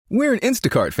We're an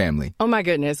Instacart family. Oh my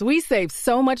goodness, we saved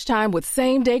so much time with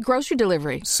same-day grocery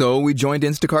delivery. So we joined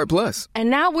Instacart Plus. And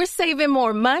now we're saving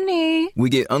more money. We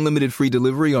get unlimited free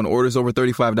delivery on orders over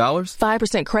 $35,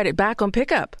 5% credit back on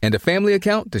pickup, and a family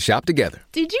account to shop together.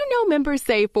 Did you know members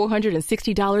save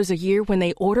 $460 a year when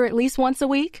they order at least once a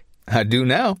week? I do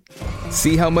now.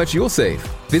 See how much you'll save.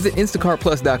 Visit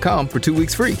instacartplus.com for 2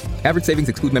 weeks free. Average savings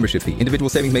exclude membership fee. Individual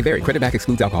savings may vary. Credit back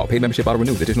excludes alcohol. Paid membership auto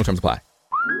renews. Additional terms apply.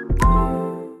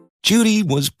 Judy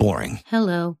was boring.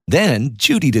 Hello. Then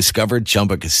Judy discovered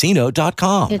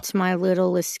ChumbaCasino.com. It's my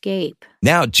little escape.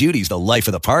 Now Judy's the life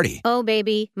of the party. Oh,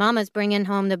 baby, mama's bringing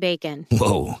home the bacon.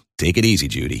 Whoa, take it easy,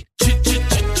 Judy.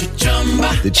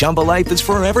 The Chumba life is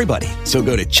for everybody. So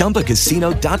go to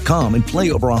ChumbaCasino.com and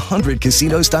play over 100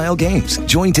 casino-style games.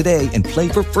 Join today and play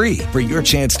for free for your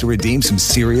chance to redeem some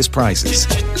serious prizes.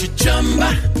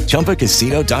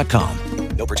 ChumbaCasino.com.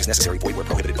 No purchase necessary. Void where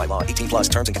prohibited by law. 18 plus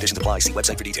terms and conditions apply. See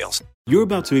website for details. You're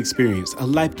about to experience a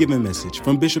life-giving message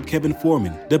from Bishop Kevin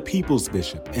Foreman, the People's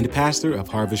Bishop and pastor of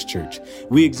Harvest Church.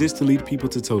 We exist to lead people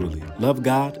to totally love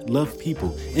God, love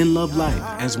people, and love life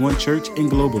as one church in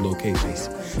global locations.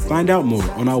 Find out more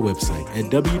on our website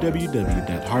at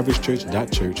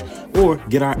www.harvestchurch.church or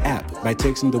get our app by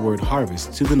texting the word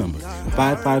HARVEST to the number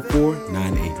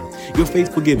 55498. Your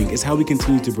faithful giving is how we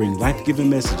continue to bring life-giving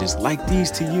messages like these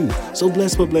to you. So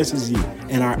bless what blesses you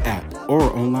in our app or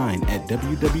online at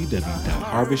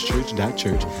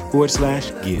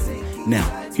www.harvestchurch.church/give. Now,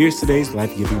 here's today's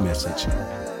life-giving message.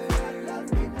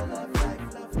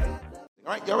 All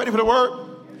right, y'all ready for the word?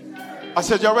 I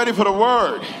said, y'all ready for the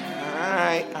word?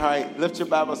 All right. Lift your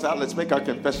Bibles out. Let's make our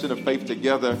confession of faith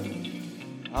together.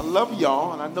 I love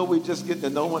y'all, and I know we just get to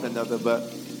know one another, but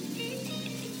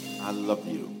I love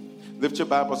you. Lift your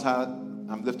Bibles high.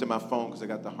 I'm lifting my phone because I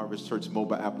got the Harvest Church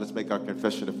mobile app. Let's make our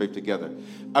confession of faith together.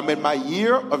 I'm in my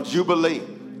year of Jubilee.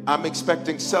 I'm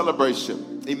expecting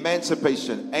celebration,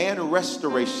 emancipation, and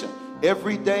restoration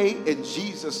every day in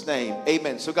Jesus' name.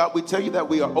 Amen. So God, we tell you that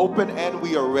we are open and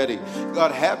we are ready.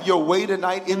 God, have your way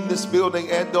tonight in this building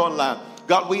and online.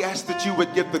 God, we ask that you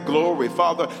would give the glory.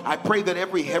 Father, I pray that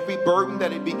every heavy burden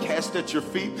that it be cast at your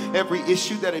feet, every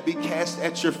issue that it be cast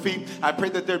at your feet. I pray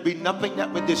that there be nothing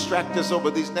that would distract us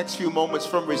over these next few moments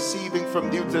from receiving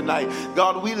from you tonight.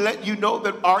 God, we let you know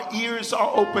that our ears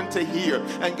are open to hear.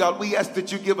 And God, we ask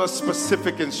that you give us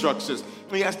specific instructions.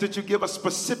 We ask that you give us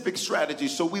specific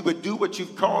strategies so we would do what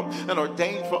you've called and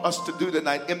ordained for us to do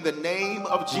tonight in the name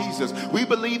of Jesus. We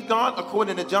believe, God,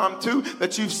 according to John 2,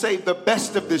 that you've saved the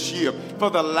best of this year for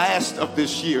the last of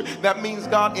this year. That means,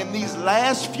 God, in these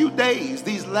last few days,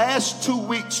 these last 2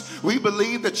 weeks, we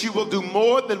believe that you will do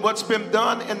more than what's been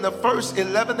done in the first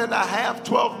 11 and a half,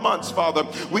 12 months, Father.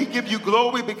 We give you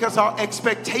glory because our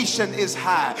expectation is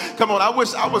high. Come on, I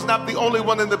wish I was not the only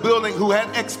one in the building who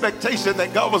had expectation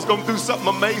that God was going to do something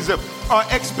amazing. Our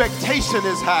expectation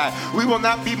is high. We will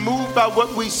not be moved by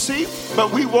what we see,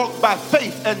 but we walk by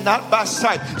faith and not by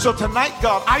sight. So tonight,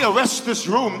 God, I arrest this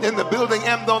room in the building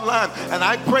and online, and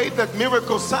I pray that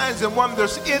miracles, signs, and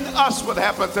wonders in us would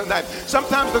happen tonight.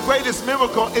 Sometimes the greatest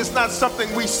miracle is not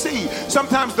something we see.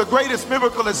 Sometimes the greatest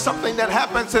miracle is something that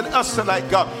happens in us tonight,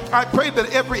 God. I pray that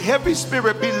every heavy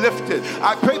spirit be lifted.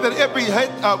 I pray that every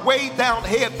weighed down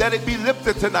head, that it be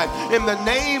lifted tonight. In the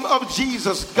name of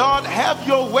Jesus, God, have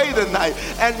your way tonight.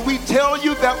 And we tell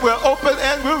you that we're open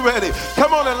and we're ready.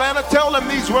 Come on, Atlanta, tell them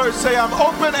these words. Say, I'm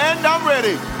open and I'm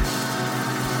ready.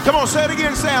 Come on, say it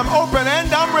again. Say, I'm open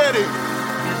and I'm ready.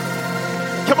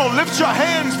 Come on, lift your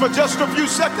hands for just a few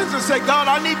seconds and say, God,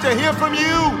 I need to hear from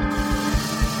you.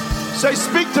 Say,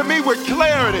 speak to me with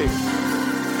clarity.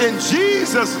 In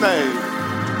Jesus' name,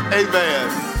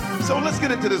 amen. So let's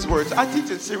get into this word. I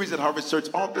teach a series at Harvest Church.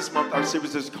 All this month, our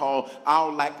series is called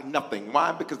I'll Lack Nothing.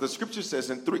 Why? Because the scripture says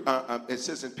in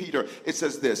Peter, it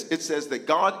says this. It says that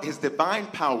God, his divine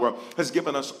power, has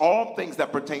given us all things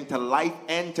that pertain to life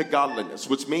and to godliness,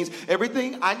 which means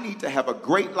everything I need to have a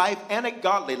great life and a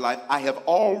godly life, I have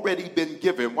already been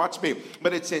given. Watch me.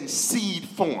 But it's in seed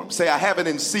form. Say, I have it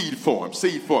in seed form.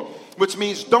 Seed form. Which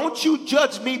means don't you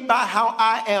judge me by how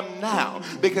I am now,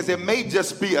 because it may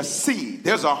just be a seed.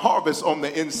 There's a harvest on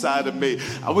the inside of me.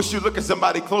 I wish you look at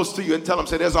somebody close to you and tell them,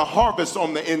 say, there's a harvest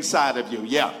on the inside of you.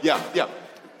 Yeah,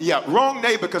 wrong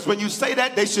neighbor, because when you say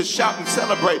that, they should shout and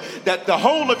celebrate that the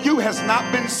whole of you has not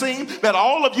been seen, that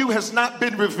all of you has not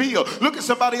been revealed. Look at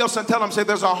somebody else and tell them, say,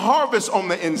 there's a harvest on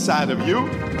the inside of you.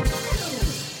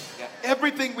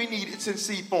 Everything we need, it's in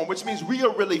seed form, which means we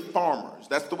are really farmers.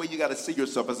 That's the way you got to see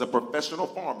yourself, as a professional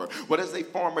farmer. What does a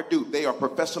farmer do? They are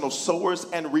professional sowers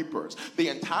and reapers. The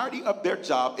entirety of their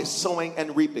job is sowing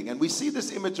and reaping. And we see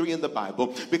this imagery in the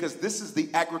Bible because this is the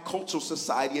agricultural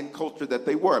society and culture that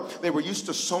they were. They were used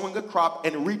to sowing a crop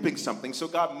and reaping something. So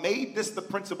God made this the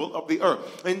principle of the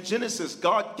earth. In Genesis,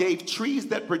 God gave trees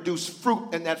that produced fruit,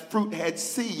 and that fruit had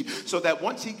seed, so that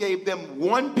once he gave them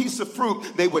one piece of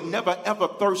fruit, they would never ever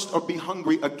thirst or be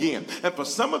hungry again. And for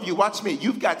some of you, watch me,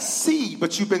 you've got seed,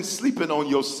 but you've been sleeping on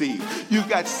your seed. You've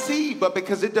got seed, but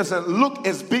because it doesn't look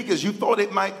as big as you thought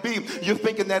it might be, you're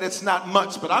thinking that it's not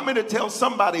much. But I'm going to tell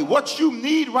somebody, what you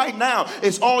need right now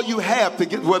is all you have to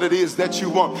get what it is that you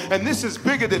want. And this is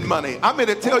bigger than money. I'm going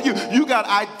to tell you, you got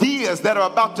ideas that are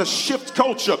about to shift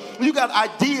culture. You got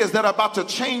ideas that are about to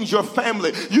change your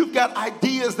family. You've got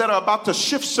ideas that are about to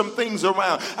shift some things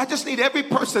around. I just need every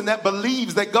person that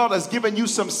believes that God has given you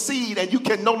some seed and you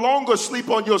can no longer sleep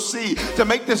on your seed to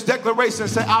make this declaration and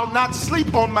say, I'll not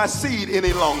sleep on my seed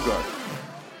any longer.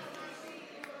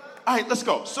 All right, let's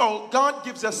go. So God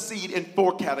gives us seed in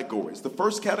 4 categories. The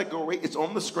first category, it's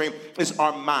on the screen, is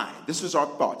our mind. This is our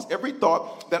thoughts. Every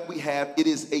thought that we have, it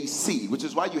is a seed, which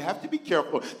is why you have to be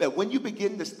careful that when you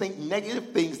begin to think negative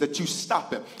things that you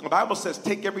stop it. The Bible says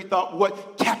take every thought,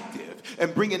 what? Captive,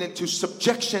 and bring it into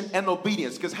subjection and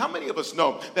obedience. Because how many of us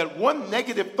know that one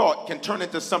negative thought can turn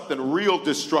into something real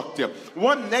destructive?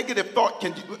 One negative thought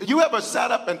can, you ever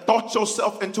sat up and thought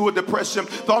yourself into a depression,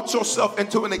 thought yourself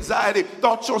into an anxiety,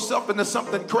 thought yourself into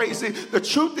something crazy? The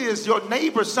truth is your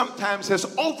neighbor sometimes has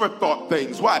overthought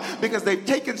things. Why? Because they've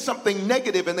taken something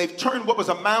negative and they've turned what was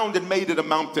a mound and made it a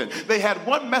mountain. They had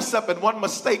one mess up and one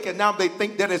mistake, and now they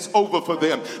think that it's over for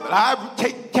them. But I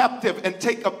take captive and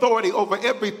take authority over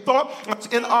every thought that's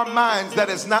in our minds that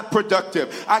is not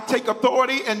productive. I take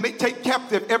authority and take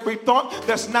captive every thought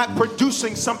that's not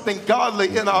producing something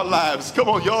godly in our lives. Come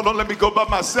on, y'all, don't let me go by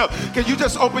myself. Can you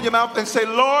just open your mouth and say,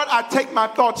 Lord, I take my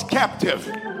thoughts captive.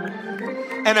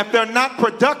 And if they're not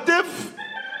productive,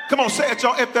 come on, say it,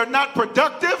 y'all. If they're not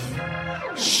productive,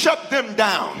 shut them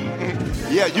down.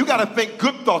 Yeah, you got to think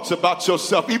good thoughts about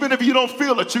yourself. Even if you don't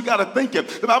feel it, you got to think it.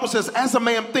 The Bible says, as a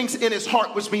man thinks in his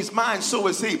heart, which means mind, so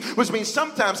is he. Which means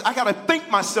sometimes I got to think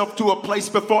myself to a place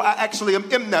before I actually am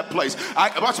in that place.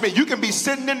 Watch me, you can be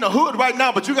sitting in the hood right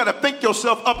now, but you got to think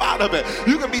yourself up out of it.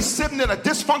 You can be sitting in a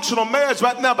dysfunctional marriage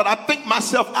right now, but I think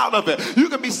myself out of it. You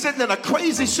can be sitting in a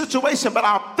crazy situation, but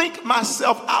I'll think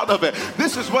myself out of it.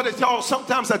 This is what it's called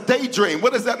sometimes a daydream.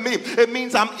 What does that mean? It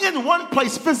means I'm in one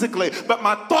place physically, but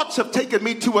my thoughts have taken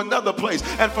me to another place.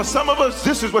 And for some of us,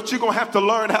 this is what you're going to have to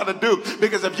learn how to do.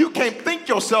 Because if you can't think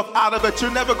yourself out of it, you're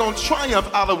never going to triumph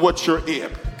out of what you're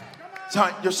in. So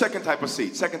your second type of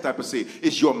seed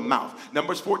is your mouth.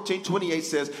 Numbers 14:28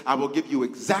 says, I will give you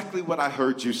exactly what I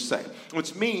heard you say.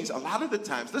 Which means a lot of the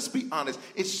times, let's be honest,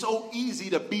 it's so easy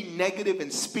to be negative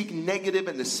and speak negative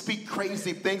and to speak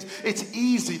crazy things. It's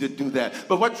easy to do that.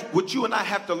 But what you and I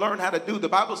have to learn how to do, the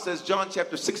Bible says, John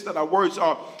chapter 6, that our words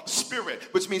are spirit,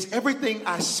 which means everything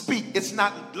I speak, it's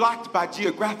not blocked by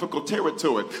geographical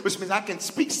territory, which means I can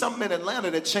speak something in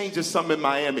Atlanta that changes something in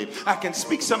Miami. I can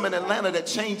speak something in Atlanta that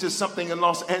changes something in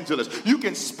Los Angeles. You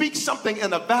can speak something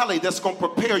in a valley that's going to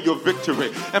prepare your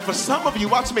victory. And for some of you,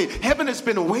 watch me, heaven has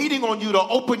been waiting on you to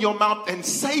open your mouth and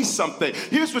say something.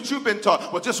 Here's what you've been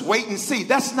taught. Well, just wait and see.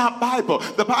 That's not Bible.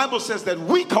 The Bible says that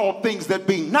we call things that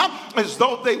be not as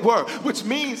though they were, which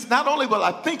means not only will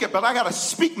I think it, but I got to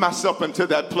speak myself into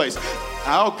that place.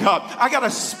 Oh God, I got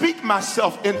to speak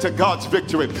myself into God's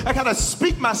victory. I got to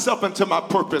speak myself into my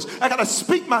purpose. I got to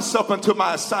speak myself into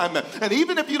my assignment. And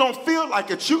even if you don't feel like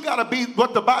it, you got to be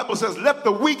what the Bible says. Let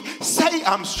the weak say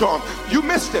I'm strong. You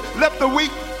missed it. Let the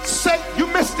weak say, you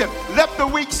missed it. Let the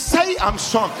weak say I'm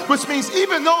strong. Which means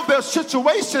even though their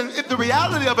situation, the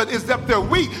reality of it is that they're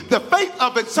weak, the faith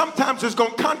of it sometimes is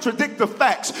going to contradict the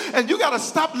facts. And you got to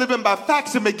stop living by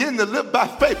facts and begin to live by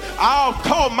faith. I'll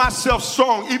call myself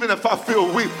strong even if I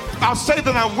feel weak. I'll say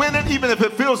that I'm winning even if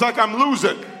it feels like I'm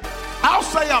losing. I'll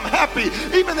say I'm happy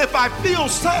even if I feel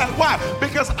sad. Why?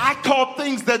 Because I call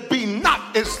things that be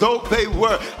not as though they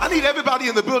were. I need everybody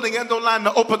in the building and online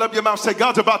to open up your mouth. Say,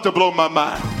 God's about to blow my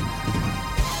mind.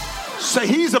 Say,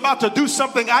 he's about to do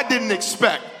something I didn't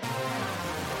expect.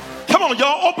 Come on,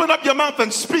 y'all, open up your mouth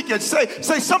and speak it. Say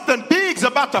something big's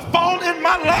about to fall in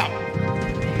my lap.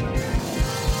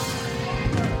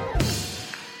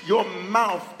 Your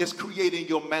mouth is creating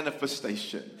your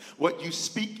manifestation. What you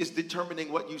speak is determining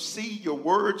what you see. Your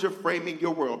words are framing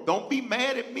your world. Don't be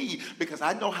mad at me because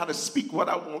I know how to speak what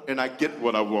I want and I get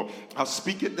what I want. I'll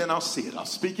speak it, then I'll see it. I'll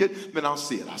speak it, then I'll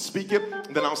see it. I'll speak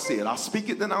it, then I'll see it. I'll speak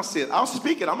it, then I'll see it. I'll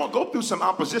speak it. I'm going to go through some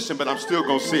opposition, but I'm still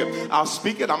going to see it. I'll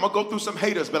speak it. I'm going to go through some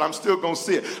haters, but I'm still going to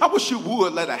see it. I wish you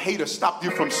would let a hater stop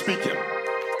you from speaking.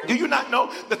 Do you not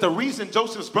know that the reason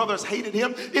Joseph's brothers hated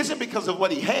him isn't because of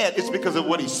what he had, it's because of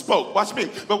what he spoke. Watch me.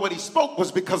 But what he spoke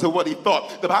was because of what he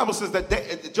thought. The Bible says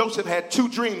that Joseph had 2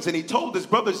 dreams, and he told his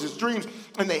brothers his dreams,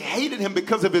 and they hated him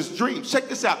because of his dreams. Check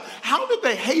this out. How did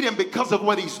they hate him because of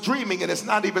what he's dreaming, and it's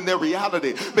not even their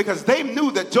reality? Because they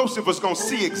knew that Joseph was going to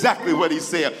see exactly what he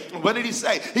said. What did he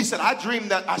say? He said, I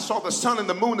dreamed that I saw the sun and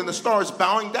the moon and the stars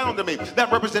bowing down to me.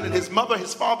 That represented his mother,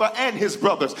 his father, and his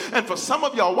brothers. And for some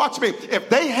of y'all, watch me, if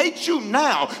they hate you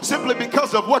now simply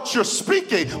because of what you're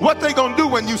speaking, what they gonna do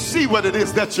when you see what it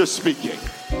is that you're speaking?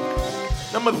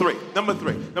 Number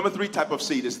three type of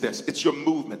seed is this. It's your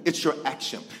movement. It's your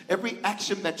action. Every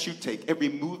action that you take, every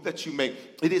move that you make,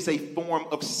 it is a form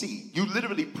of seed. You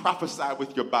literally prophesy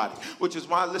with your body, which is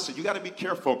why, listen, you got to be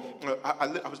careful.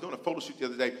 I was doing a photo shoot the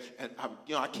other day, and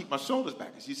I keep my shoulders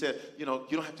back. And she said, you don't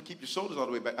have to keep your shoulders all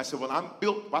the way back. I said, well, I'm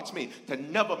built, watch me, to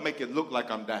never make it look like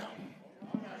I'm down.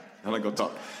 I'm not gonna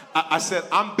talk. I said,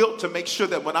 I'm built to make sure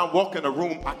that when I walk in a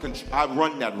room, I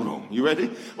run that room. You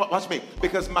ready? Well, watch me.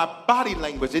 Because my body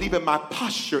language and even my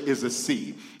posture is a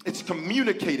seed. It's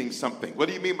communicating something. What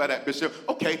do you mean by that, Bishop?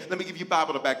 Okay, let me give you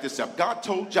Bible to back this up. God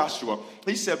told Joshua,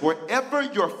 he said, wherever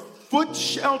your foot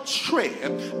shall tread,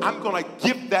 I'm gonna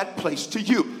give that place to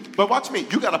you. But watch me,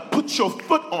 you got to put your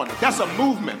foot on it. That's a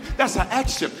movement. That's an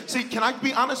action. See, can I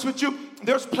be honest with you?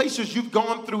 There's places you've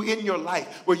gone through in your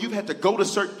life where you've had to go to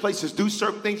certain places, do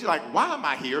certain things. You're like, why am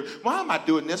I here? Why am I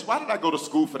doing this? Why did I go to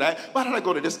school for that? Why did I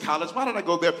go to this college? Why did I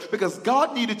go there? Because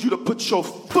God needed you to put your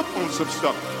foot on some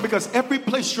stuff. Because every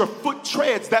place your foot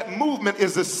treads, that movement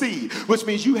is a seed, which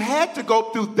means you had to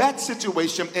go through that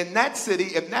situation in that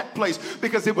city, in that place,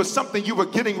 because it was something you were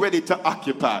getting ready to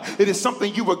occupy. It is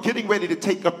something you were getting ready to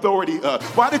take authority of.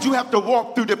 Why did you have to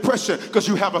walk through depression? Because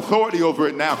you have authority over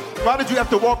it now. Why did you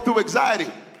have to walk through anxiety?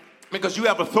 Because you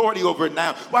have authority over it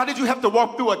now. Why did you have to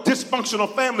walk through a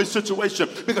dysfunctional family situation?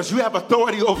 Because you have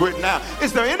authority over it now.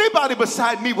 Is there anybody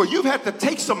beside me where you've had to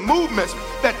take some movements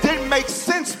that didn't make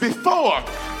sense before,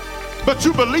 but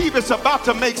you believe it's about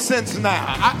to make sense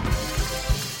now?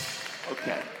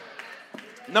 Okay.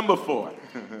 Number 4.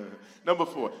 Number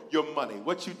 4, your money.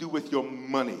 What you do with your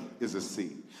money is a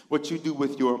seed. What you do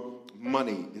with your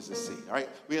money is a seed. All right?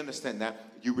 We understand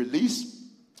that. You release,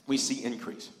 we see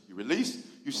increase. You release,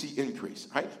 you see increase.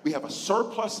 Right? We have a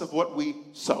surplus of what we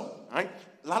sow. Right?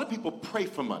 A lot of people pray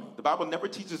for money. The Bible never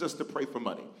teaches us to pray for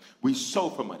money. We sow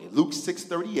for money. Luke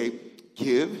 6:38,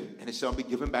 give, and it shall be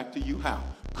given back to you. How?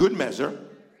 Good measure,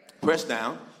 pressed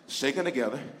down, shaken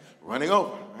together, running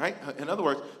over. Right? In other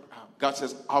words, God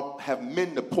says, I'll have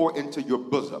men to pour into your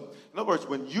bosom. In other words,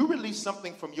 when you release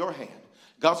something from your hand,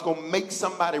 God's going to make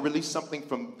somebody release something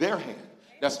from their hand.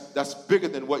 That's bigger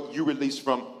than what you release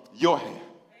from your hand.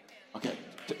 Okay.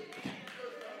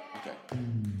 All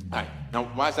right. Now,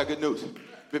 why is that good news?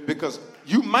 Because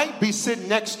you might be sitting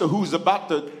next to who's about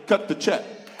to cut the check.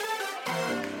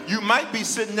 You might be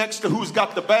sitting next to who's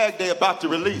got the bag they're about to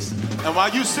release. And while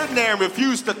you're sitting there and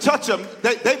refuse to touch them,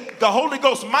 the Holy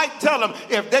Ghost might tell them,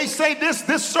 if they say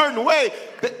this certain way,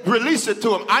 release it to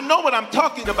them. I know what I'm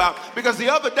talking about because the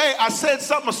other day I said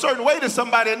something a certain way to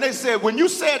somebody and they said, when you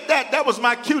said that was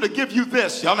my cue to give you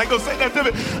this. Y'all ain't gonna say that to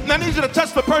me. And I need you to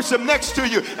touch the person next to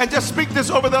you and just speak this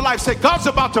over their life. Say, God's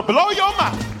about to blow your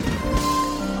mind.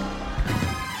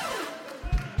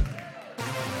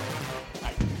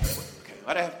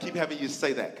 I keep having you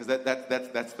say that because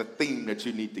that's the theme that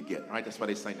you need to get. Right? That's why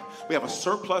they say that. We have a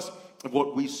surplus of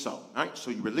what we sow. Right?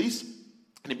 So you release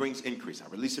and it brings increase. I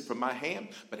release it from my hand,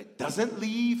 but it doesn't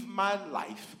leave my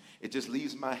life. It just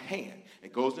leaves my hand.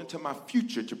 It goes into my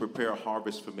future to prepare a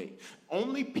harvest for me.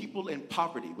 Only people in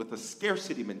poverty with a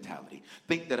scarcity mentality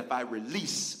think that if I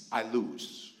release, I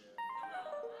lose.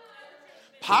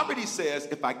 Poverty says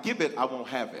if I give it, I won't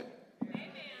have it.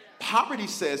 Poverty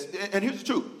says, and here's the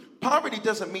truth. Poverty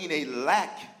doesn't mean a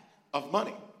lack of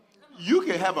money. You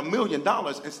can have $1 million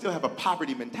and still have a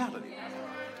poverty mentality.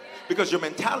 Because your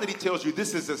mentality tells you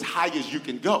this is as high as you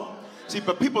can go. See,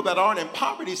 but people that aren't in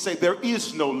poverty say there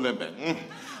is no limit.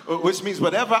 Which means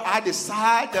whatever I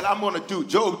decide that I'm going to do,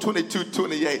 Job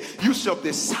 22:28, you shall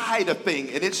decide a thing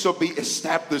and it shall be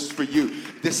established for you.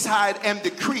 Decide and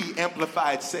decree,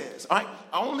 Amplified says. All right?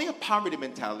 Only a poverty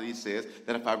mentality says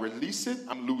that if I release it,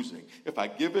 I'm losing. If I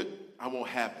give it, I won't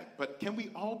have it. But can we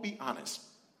all be honest?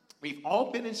 We've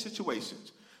all been in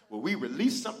situations where we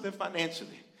released something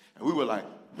financially, and we were like,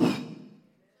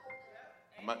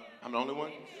 I'm the only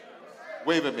one?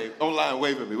 Wave at me. Online,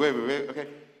 wave at me. Wave at me. Okay?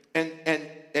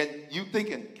 And you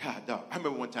thinking, God, dog. I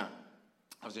remember one time,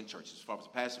 I was in church. As far as a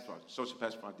pastor, as far as associate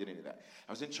pastor, I did any of that.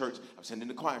 I was in church. I was sitting in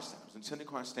the choir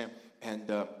stand. And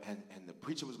the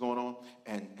preacher was going on,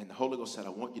 and the Holy Ghost said, I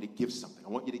want you to give something. I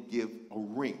want you to give a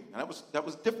ring. And that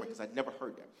was different because I'd never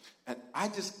heard that. And I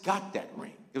just got that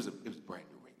ring. It was a brand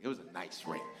new ring. It was a nice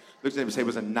ring. Look at him and say, it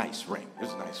was a nice ring. It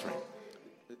was a nice ring.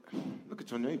 Look at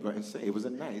your neighbor and say, it was a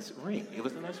nice ring. It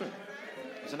was a nice ring.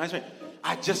 It was a nice ring.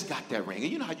 I just got that ring.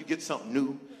 And you know how you get something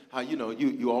new? How,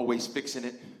 you always fixing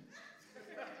it?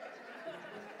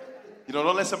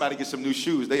 Don't let somebody get some new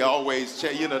shoes. They always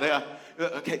check, they are.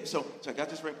 Okay, so I got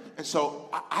this ring. And so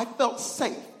I felt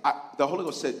safe. The Holy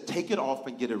Ghost said, take it off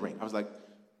and get a ring. I was like,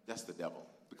 that's the devil,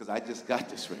 because I just got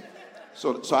this ring.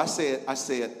 So I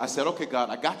said, okay, God,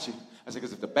 I got you. I said,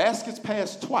 because if the basket's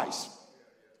passed twice,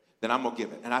 then I'm going to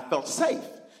give it. And I felt safe,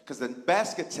 because the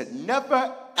baskets had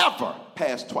never, ever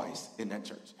passed twice in that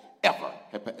church. Ever.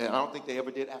 And I don't think they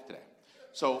ever did after that.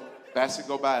 So basket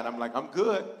go by, and I'm like, I'm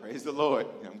good. Praise the Lord.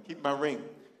 I'm keeping my ring.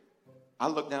 I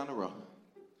look down the row.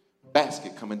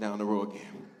 Basket coming down the row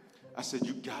again. I said,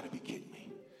 you got to be kidding me.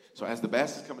 So as the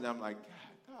basket's coming down, I'm like,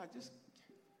 God, just...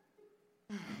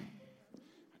 I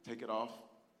take it off.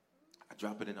 I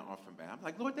drop it in the offering bag. I'm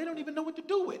like, Lord, they don't even know what to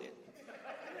do with it.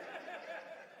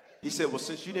 He said, well,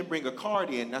 since you didn't bring a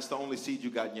card in, that's the only seed you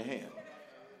got in your hand.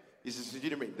 He said, since you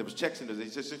didn't bring, there was checks in there. He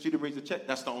said, since you didn't bring the check,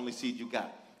 that's the only seed you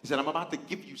got. He said, I'm about to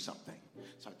give you something.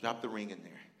 So I dropped the ring in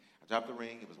there. I dropped the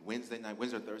ring. It was Wednesday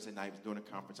or Thursday night. I was doing a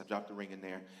conference. I dropped the ring in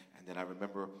there. And then I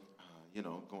remember, going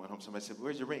home. Somebody said,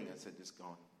 where's your ring? I said, it's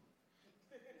gone.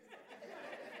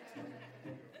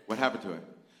 What happened to it?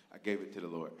 I gave it to the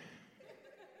Lord.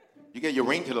 You gave your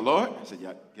ring to the Lord? I said,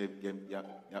 yeah.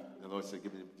 The Lord said,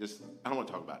 give me just, I don't want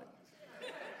to talk about it.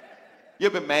 You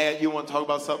ever been mad? You want to talk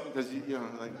about something? Because,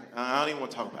 I don't even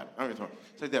want to talk about it. I don't even talk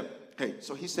about it. Okay,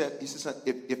 so he said, son,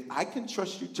 if I can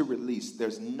trust you to release,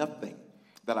 there's nothing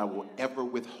that I will ever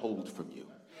withhold from you.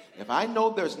 If I know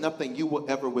there's nothing you will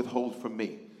ever withhold from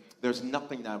me, there's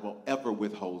nothing that I will ever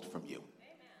withhold from you.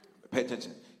 Pay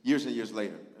attention. Years and years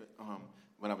later,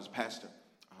 when I was a pastor,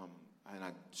 and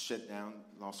I shed down,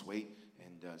 lost weight,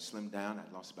 and slimmed down.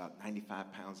 I lost about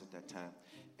 95 pounds at that time.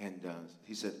 And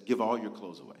he said, give all your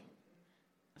clothes away.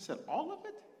 I said, all of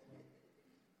it?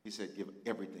 He said, give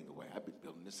everything away. I've been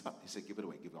building this up. He said, give it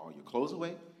away. Give all your clothes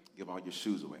away. Give all your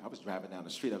shoes away. I was driving down the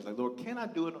street. I was like, Lord, can I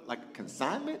do it like a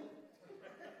consignment?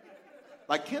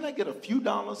 Like, can I get a few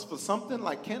dollars for something?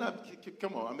 Like, can I?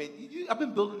 Come on. I mean, I've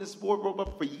been building this wardrobe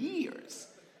up for years.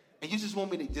 And you just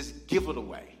want me to just give it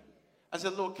away. I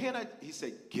said, Lord, can I? He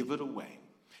said, give it away.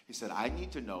 He said, I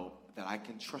need to know that I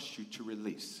can trust you to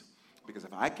release. Because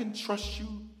if I can trust you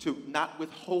to not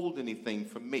withhold anything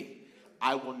from me,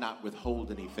 I will not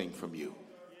withhold anything from you.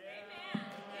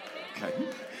 Okay.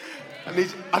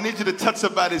 I need you to touch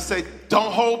somebody and say,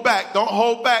 don't hold back, don't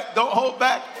hold back, don't hold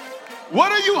back.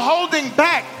 What are you holding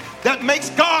back that makes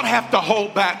God have to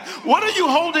hold back? What are you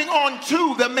holding on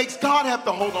to that makes God have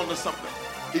to hold on to something?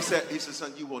 He said,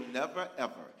 son, you will never,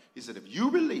 ever. He said, if you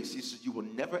release, he said, you will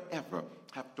never, ever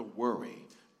have to worry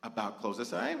about clothes. I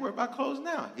said, I ain't worried about clothes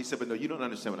now. He said, but no, you don't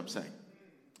understand what I'm saying.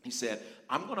 He said,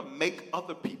 I'm going to make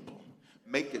other people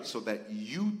make it so that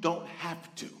you don't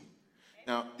have to.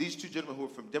 Now, these two gentlemen who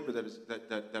are from Denver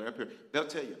that are up here, they'll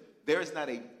tell you, there is not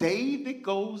a day that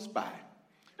goes by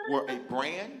where a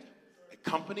brand, a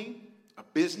company, a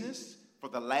business, for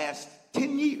the last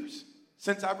 10 years,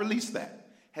 since I released that,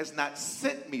 has not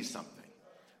sent me something.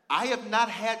 I have not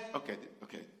had, okay,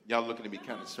 y'all looking at me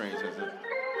kind of strange.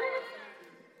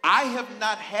 I have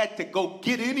not had to go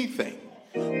get anything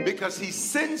because he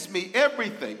sends me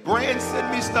everything. Brands send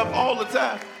me stuff all the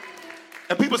time.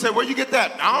 And people say, where you get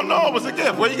that? I don't know, it was a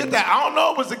gift. Where you get that? I don't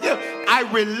know, it was a gift.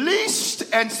 I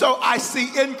released, and so I see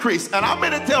increase. And I'm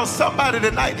going to tell somebody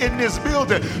tonight in this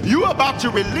building, you're about to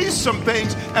release some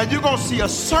things, and you're going to see a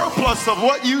surplus of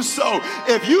what you sow.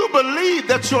 If you believe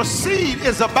that your seed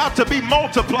is about to be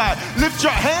multiplied, lift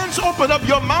your hands, open up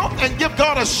your mouth, and give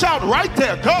God a shout right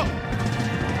there. Go.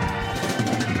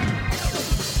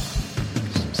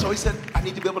 So he said, I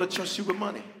need to be able to trust you with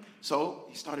money. So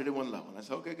he started at one level. And I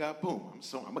said, okay, God, boom.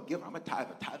 I'm a giver. I'm a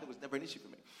tither. Tither was never an issue for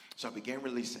me. So I began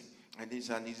releasing. I need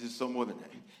you to sow more than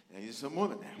that. I need you to sow more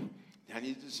than that. I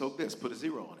need you to sow this. Put a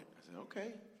zero on it. I said,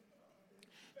 okay.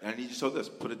 And I need you to sow this.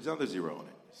 Put another zero on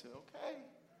it. I said, okay.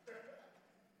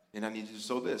 And I need you to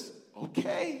sow this.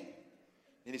 Okay.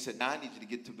 And he said, now I need you to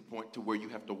get to the point to where you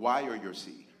have to wire your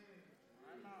seed.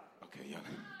 Okay, yeah.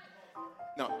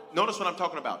 Now, notice what I'm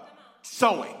talking about.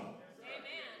 Sowing.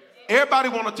 Everybody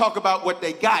want to talk about what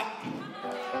they got.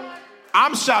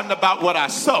 I'm shouting about what I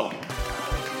sow.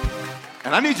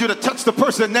 And I need you to touch the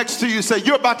person next to you and say,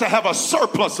 you're about to have a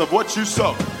surplus of what you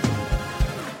sow.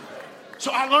 So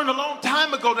I learned a long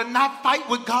time ago to not fight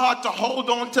with God to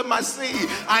hold on to my seed.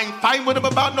 I ain't fighting with him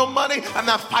about no money. I'm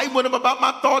not fighting with him about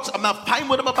my thoughts. I'm not fighting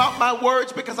with him about my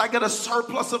words, because I get a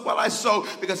surplus of what I sow.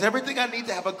 Because everything I need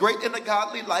to have a great and a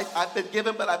godly life, I've been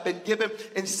given, but I've been given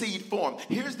in seed form.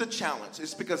 Here's the challenge.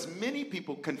 It's because many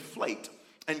people conflate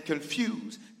and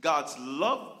confuse God's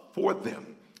love for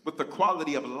them with the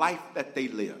quality of life that they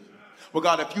live. Well,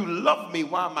 God, if you love me,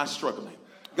 why am I struggling?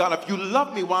 God, if you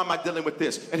love me, why am I dealing with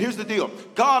this? And here's the deal.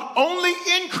 God only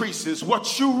increases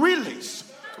what you release,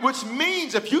 which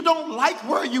means if you don't like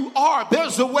where you are,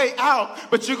 there's a way out,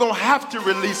 but you're going to have to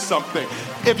release something.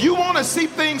 If you want to see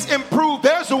things improve,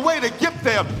 there's a way to get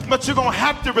there, but you're going to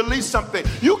have to release something.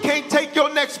 You can't take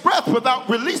your next breath without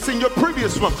releasing your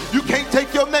previous one. You can't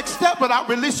take your next step without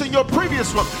releasing your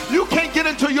previous one. You can't get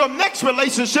into your next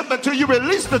relationship until you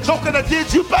release the joker that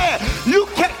did you bad. You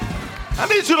can't. I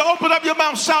need you to open up your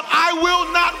mouth, shout, I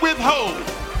will not withhold.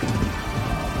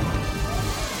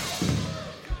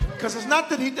 Because it's not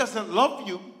that he doesn't love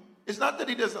you. It's not that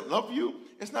he doesn't love you.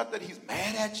 It's not that he's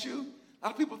mad at you. A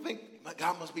lot of people think, my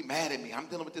God must be mad at me. I'm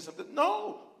dealing with this.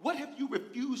 No. What have you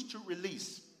refused to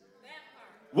release?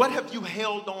 What have you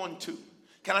held on to?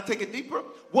 Can I take it deeper?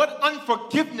 What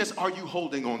unforgiveness are you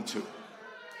holding on to?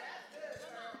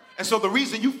 And so the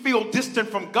reason you feel distant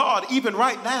from God even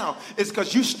right now is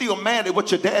because you're still mad at what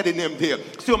your dad and them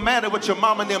did. Still mad at what your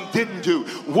mom and them didn't do.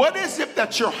 What is it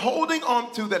that you're holding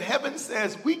on to that heaven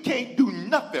says we can't do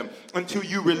nothing until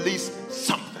you release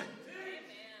something?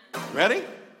 Ready?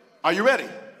 Are you ready?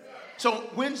 So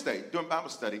Wednesday during Bible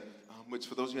study, which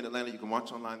for those of you in Atlanta, you can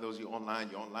watch online. Those of you online,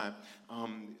 you're online.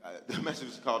 The message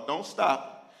is called Don't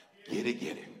Stop, Get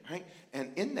It. Right?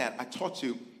 And in that, I taught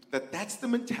you that that's the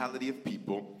mentality of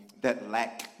people that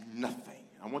lack nothing.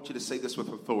 I want you to say this with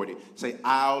authority. Say,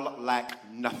 I'll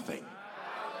lack nothing.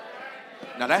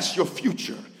 Now that's your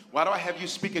future. Why do I have you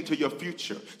speak into your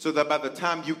future? So that by the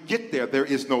time you get there, there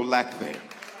is no lack there.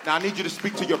 Now I need you to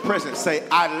speak to your present. Say,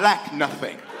 I lack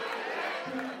nothing.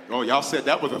 Oh, y'all said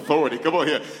that with authority. Come on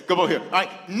here. All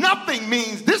right. Nothing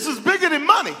means this is bigger than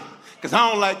money. Because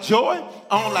I don't like joy,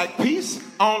 I don't like peace,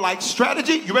 I don't like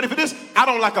strategy. You ready for this? I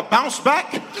don't like a bounce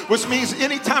back, which means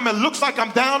anytime it looks like I'm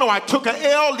down or I took an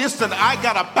L, listen, I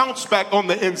got a bounce back on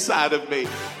the inside of me.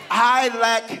 I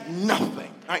lack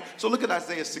nothing. All right, so look at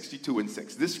Isaiah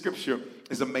 62:6. This scripture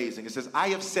is amazing. It says, I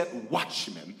have set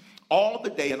watchmen all the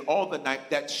day and all the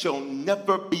night that shall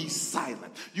never be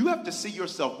silent. You have to see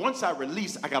yourself. Once I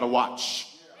release, I got to watch.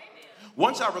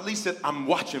 Once I release it, I'm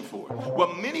watching for it.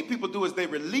 What many people do is they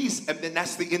release, and then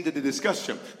that's the end of the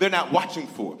discussion. They're not watching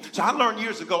for it. So I learned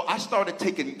years ago, I started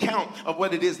taking count of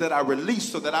what it is that I release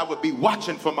so that I would be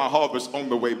watching for my harvest on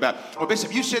the way back. Well,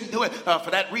 Bishop, you shouldn't do it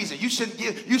for that reason. You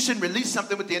shouldn't release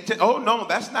something with the intent. Oh, no,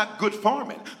 that's not good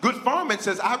farming. Good farming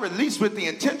says I release with the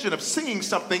intention of seeing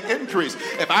something increase.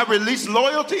 If I release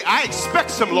loyalty, I expect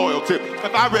some loyalty.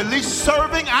 If I release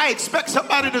serving, I expect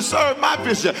somebody to serve my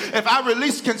vision. If I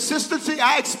release consistency,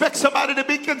 I expect somebody to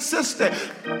be consistent.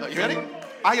 You ready?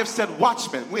 I have said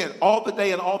watchmen win all the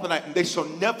day and all the night, and they shall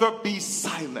never be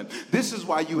silent. This is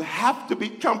why you have to be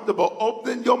comfortable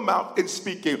opening your mouth and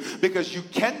speaking, because you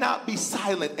cannot be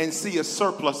silent and see a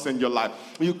surplus in your life.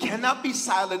 You cannot be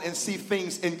silent and see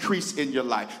things increase in your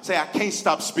life. Say, I can't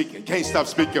stop speaking.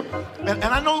 And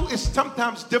I know it's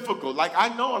sometimes difficult. Like, I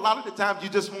know a lot of the times you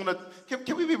just want to,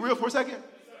 can we be real for a second?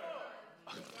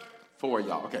 Four of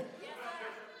y'all, okay.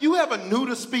 You have a new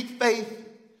to speak faith,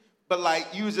 but like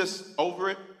you just over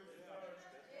it.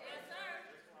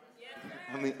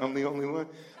 I'm the only one.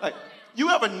 Like you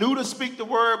have a new to speak the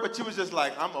word, but you was just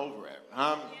like, I'm over it.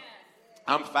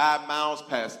 I'm 5 miles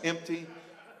past empty.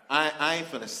 I ain't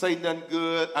finna say nothing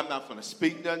good. I'm not finna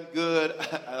speak nothing good.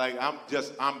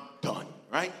 I'm done.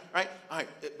 Right? All right.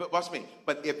 But watch me.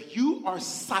 But if you are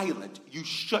silent, you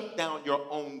shut down your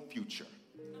own future.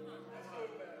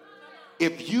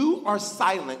 If you are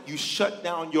silent, you shut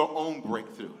down your own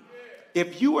breakthrough.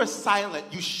 If you are silent,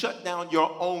 you shut down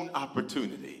your own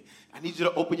opportunity. I need you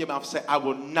to open your mouth and say, I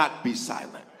will not be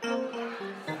silent.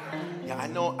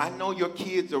 Yeah, I know your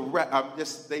kids are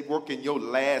they working your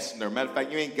last nerve. Matter of fact,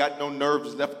 you ain't got no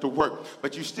nerves left to work.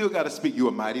 But you still got to speak. You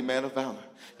a mighty man of valor.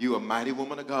 You a mighty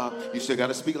woman of God. You still got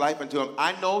to speak life into them.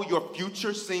 I know your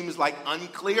future seems like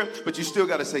unclear, but you still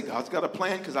got to say, God's got a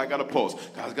plan because I got a pulse.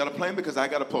 God's got a plan because I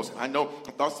got a pulse. I know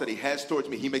the thoughts that he has towards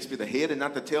me. He makes me the head and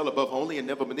not the tail, above only and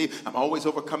never beneath. I'm always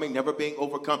overcoming, never being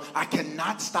overcome. I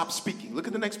cannot stop speaking. Look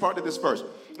at the next part of this verse.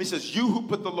 He says, you who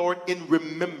put the Lord in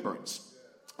remembrance.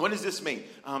 What does this mean?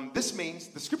 This means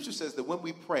the scripture says that when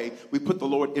we pray, we put the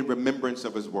Lord in remembrance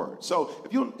of his word. So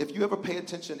if you ever pay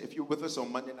attention, if you're with us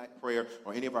on Monday night prayer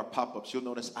or any of our pop-ups, you'll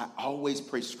notice I always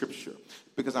pray scripture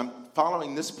because I'm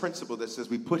following this principle that says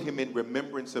we put him in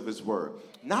remembrance of his word.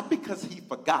 Not because he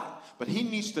forgot, but he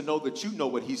needs to know that you know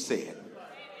what he said.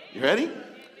 You ready?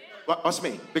 Watch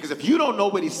me. Because if you don't know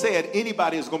what he said,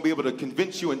 anybody is going to be able to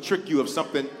convince you and trick you of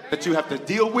something that you have to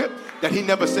deal with that he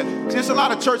never said. There's a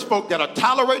lot of church folk that are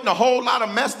tolerating a whole lot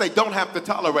of mess they don't have to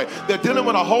tolerate. They're dealing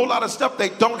with a whole lot of stuff they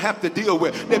don't have to deal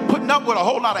with. They're putting up with a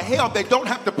whole lot of hell they don't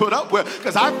have to put up with.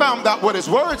 Because I found out what his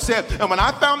word said. And when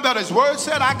I found out his word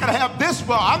said I could have this,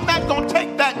 well, I'm not going to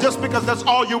take that just because that's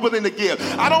all you're willing to give.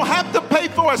 I don't have to pay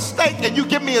for a steak and you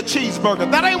give me a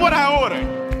cheeseburger. That ain't what I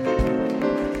ordered.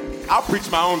 I'll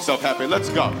preach my own self happy. Let's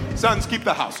go. Sons, keep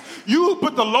the house. You who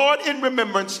put the Lord in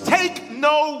remembrance, take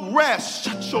no rest.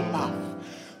 Shut your mouth.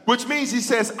 Which means he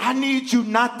says, I need you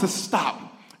not to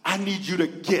stop. I need you to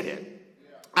get it.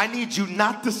 I need you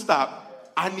not to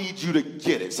stop. I need you to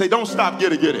get it. Say, don't stop,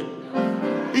 get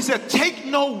it. He said, take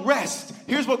no rest.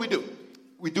 Here's what we do.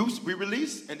 We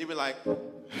release, and then we're like,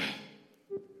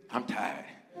 I'm tired.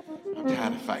 I'm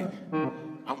tired of fighting.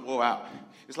 I'm wore out.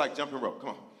 It's like jumping rope. Come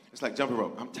on. It's like jumping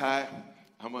rope. I'm tired.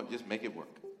 I'm going to just make it work.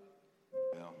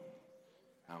 Well,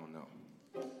 I don't know.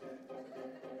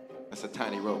 That's a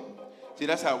tiny rope. See,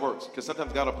 that's how it works. Because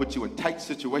sometimes God will put you in tight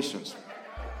situations.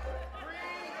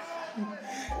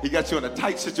 He got you in a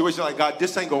tight situation like, God,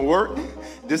 this ain't going to work.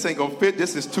 This ain't going to fit.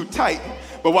 This is too tight.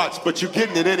 But watch, but you're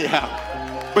getting it anyhow.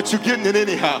 But you're getting it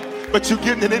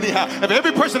anyhow. If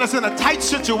every person that's in a tight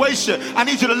situation, I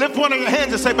need you to lift one of your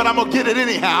hands and say, but I'm going to get it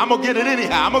anyhow.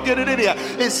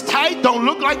 It's tight. Don't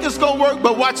look like it's going to work,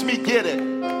 but watch me get it.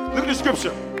 Look at the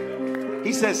scripture.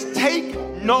 He says, take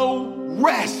no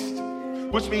rest,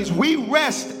 which means we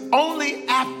rest only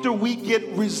after we get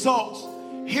results.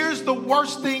 Here's the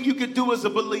worst thing you could do as a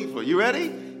believer. You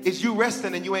ready? Is you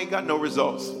resting and you ain't got no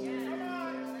results.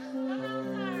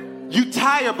 You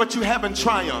tired, but you haven't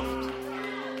triumphed.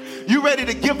 You ready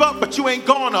to give up, but you ain't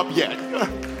gone up yet.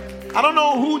 I don't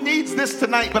know who needs this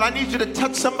tonight, but I need you to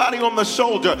touch somebody on the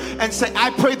shoulder and say,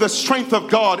 I pray the strength of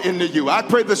God into you. I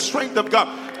pray the strength of God.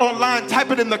 Online,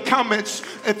 type it in the comments.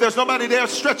 If there's nobody there,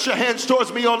 stretch your hands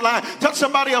towards me online. Touch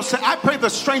somebody else, say, I pray the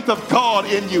strength of God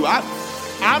in you.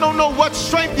 I don't know what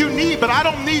strength you need, but I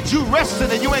don't need you resting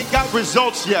and you ain't got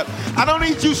results yet. I don't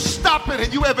need you stopping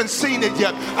and you haven't seen it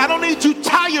yet. I don't need you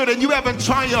tired and you haven't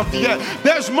triumphed yet.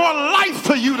 There's more life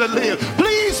for you to live.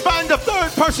 Please find a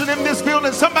third person in this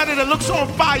building, somebody that looks on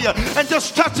fire, and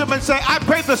just touch them and say, I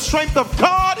pray the strength of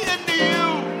God into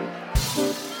you.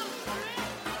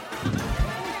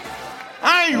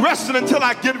 I ain't resting until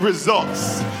I get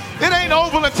results. It ain't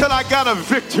over until I got a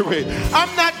victory.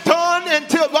 I'm not done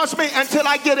until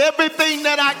I get everything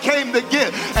that I came to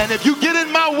get. And if you get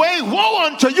in my way, woe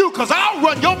unto you, because I'll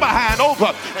run your behind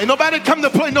over. Ain't nobody come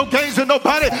to play no games with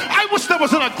nobody. I wish there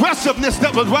was an aggressiveness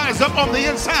that would rise up on the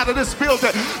inside of this building.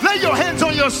 Lay your hands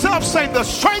on yourself, say the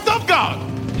strength of God.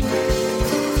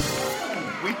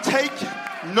 We take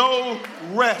no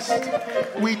rest.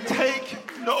 We take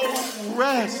no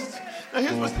rest. Now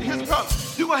here's the problem.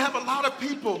 You're going to have a lot of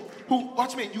people who,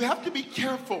 watch me, you have to be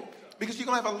careful because you're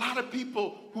going to have a lot of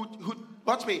people who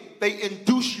watch me, they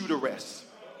induce you to rest.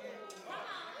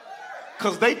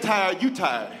 Because they tired, you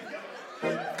tired.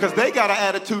 Because they got an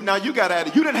attitude, now you got an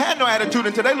attitude. You didn't have no attitude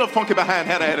until they little funky behind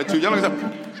had an attitude. You know what I'm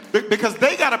saying? Because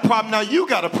they got a problem, now you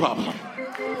got a problem.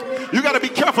 You got to be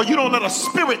careful you don't let a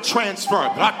spirit transfer.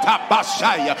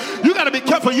 You got to be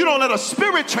careful you don't let a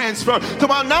spirit transfer to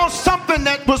now something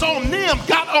that was on them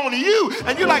got on you.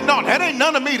 And you're like, no, that ain't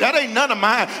none of me. That ain't none of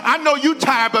mine. I know you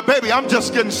tired, but baby, I'm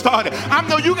just getting started. I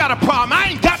know you got a problem.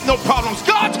 I ain't got no problems.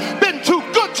 God's been too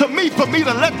good to me for me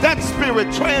to let that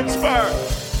spirit transfer.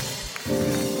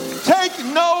 Take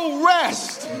no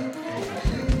rest.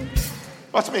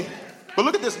 Watch me. But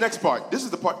look at this next part. This is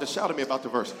the part that shouted me about the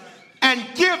verse. And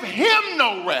give him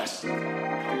no rest.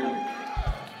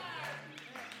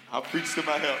 I'll preach to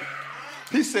my help.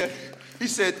 He said,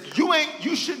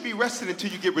 you shouldn't be resting until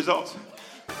you get results.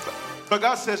 But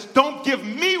God says, don't give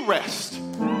me rest.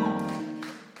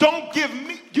 Don't give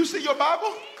me, you see your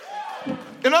Bible?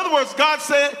 In other words, God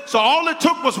said, so all it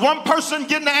took was one person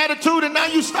getting the attitude and now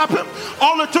you stop him?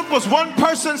 All it took was one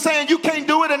person saying you can't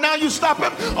do it and now you stop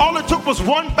him? All it took was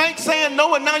one bank saying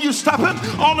no and now you stop him?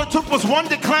 All it took was one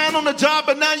decline on the job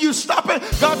and now you stop it?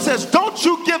 God says, don't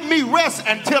you give me rest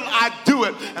until I do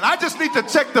it. And I just need to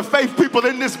check the faith people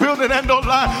in this building and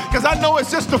online, because I know it's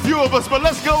just a few of us, but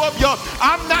let's go up, y'all.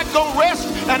 I'm not going to rest,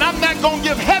 and I'm not going to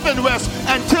give heaven rest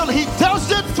until he does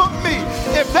it for me.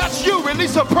 If that's you,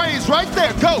 release a praise right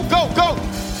there. Go, go, go.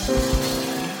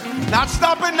 Not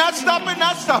stopping, not stopping,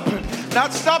 not stopping.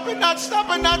 Not stopping, not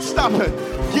stopping, not stopping.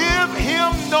 Give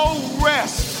him no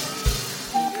rest.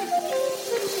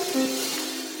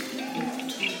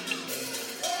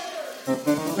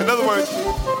 In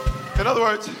other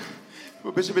words,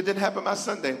 well, Bishop, it didn't happen my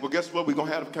Sunday. Well, guess what? We're going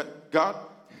to have God,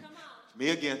 me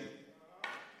again.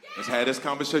 Let's have this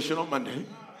conversation on Monday.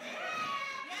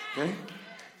 Okay?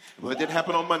 Well, it didn't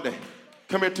happen on Monday.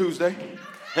 Come here Tuesday.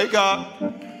 Hey, God,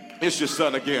 it's your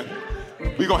son again.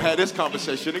 We're going to have this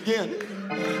conversation again.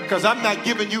 Because I'm not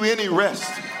giving you any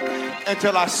rest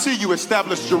until I see you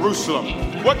establish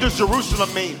Jerusalem. What does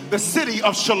Jerusalem mean? The city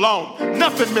of Shalom.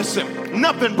 Nothing missing,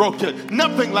 nothing broken,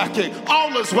 nothing lacking.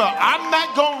 All is well. I'm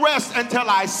not going to rest until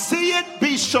I see it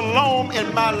be Shalom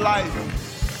in my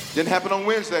life. Didn't happen on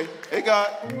Wednesday. Hey, God,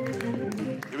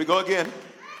 here we go again.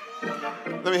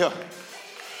 Let me hear.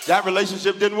 That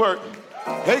relationship didn't work.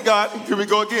 Hey, God, here we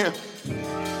go again.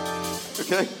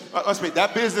 Okay? Must be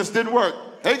that business didn't work.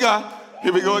 Hey, God,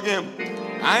 here we go again.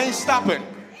 I ain't stopping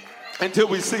until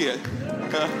we see it.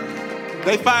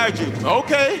 They fired you.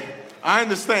 Okay, I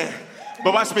understand.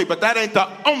 But watch me, but that ain't the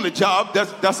only job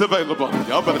that's available.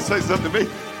 Y'all better say something to me.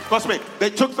 Watch me.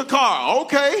 They took the car.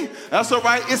 Okay, that's all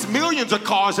right. It's millions of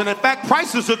cars, and in fact,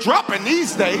 prices are dropping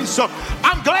these days. So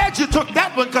I'm glad you took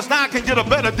that one, because now I can get a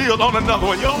better deal on another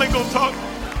one. Y'all ain't gonna talk.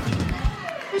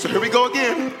 So here we go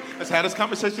again. Let's have this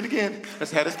conversation again.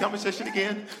 Let's have this conversation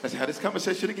again. Let's have this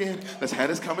conversation again. Let's have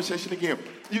this conversation again.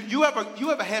 You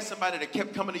ever had somebody that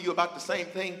kept coming to you about the same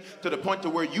thing to the point to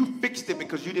where you fixed it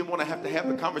because you didn't want to have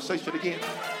the conversation again?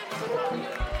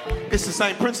 It's the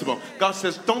same principle. God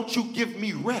says, don't you give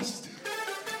me rest.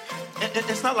 And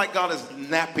it's not like God is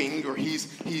napping or he's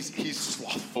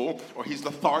slothful or he's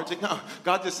lethargic. No,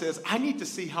 God just says, I need to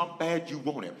see how bad you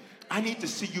want it. I need to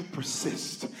see you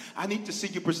persist. I need to see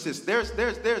you persist. There's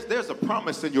a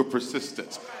promise in your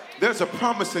persistence. There's a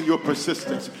promise in your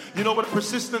persistence. You know what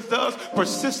persistence does?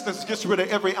 Persistence gets rid of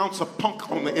every ounce of punk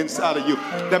on the inside of you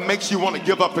that makes you want to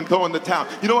give up and throw in the towel.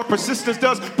 You know what persistence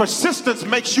does? Persistence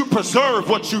makes you preserve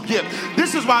what you get.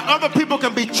 This is why other people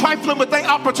can be trifling with their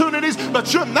opportunities,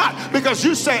 but you're not, because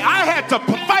you say, I had to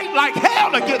fight like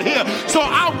hell to get here, so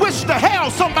I wish to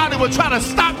hell somebody would try to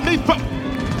stop me from...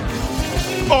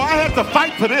 Oh, I had to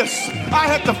fight for this. I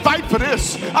had to fight for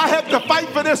this. I had to fight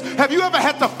for this. Have you ever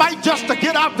had to fight just to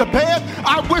get out of bed?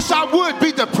 I wish I would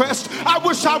be depressed. I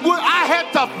wish I would. I had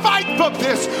to fight for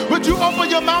this. Would you open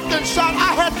your mouth and shout,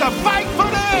 I had to fight for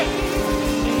this?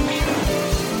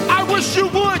 I wish you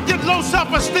would get low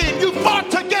self-esteem. You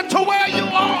fought to get to where you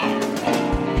are.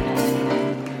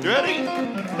 You ready?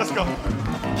 Let's go.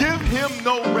 Give him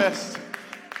no rest.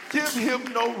 Give him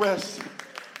no rest.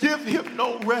 Give him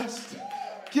no rest.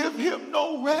 Give him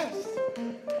no rest.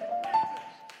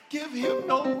 Give him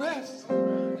no rest.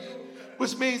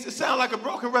 Which means it sounds like a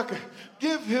broken record.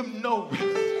 Give him no rest.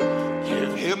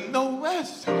 Give him no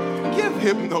rest. Give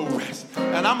him no rest.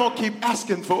 And I'm going to keep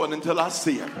asking for it until I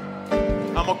see it.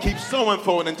 I'm going to keep sowing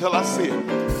for it until I see it.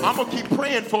 I'm going to keep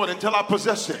praying for it until I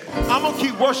possess it. I'm going to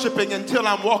keep worshiping until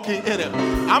I'm walking in it.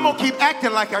 I'm going to keep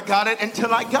acting like I got it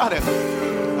until I got it.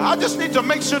 I just need to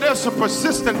make sure there's some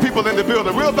persistent people in the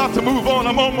building. We're about to move on.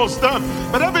 I'm almost done.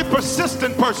 But every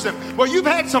persistent person, where you've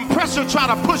had some pressure trying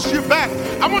to push you back,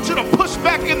 I want you to push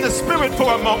back in the spirit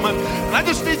for a moment. And I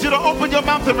just need you to open your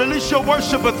mouth and release your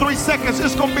worship for 3 seconds.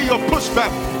 It's going to be your pushback.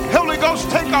 Holy Ghost,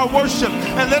 take our worship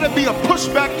and let it be a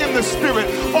pushback in the spirit.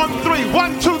 On 3,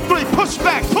 1, 2, 3. Push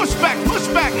back, push back, push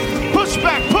back, push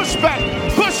back, push back,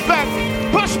 push back,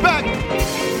 push back,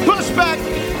 push back,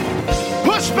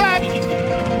 push back,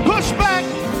 push back,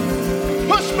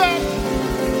 push back.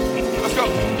 Let's go.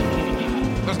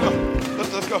 Let's go.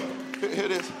 Let's go. Here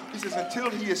it is. He says, until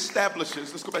he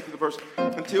establishes, let's go back to the verse,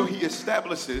 until he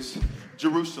establishes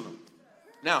Jerusalem.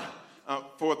 Now,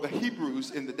 for the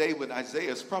Hebrews in the day when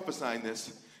Isaiah is prophesying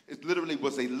this, it literally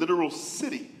was a literal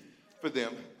city for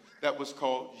them that was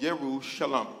called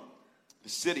Jerusalem, the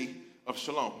city of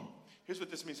Shalom. Here's what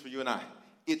this means for you and I.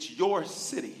 It's your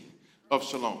city of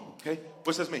Shalom, okay? What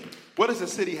does this mean? What does a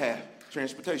city have?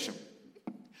 Transportation.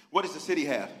 What does the city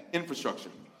have?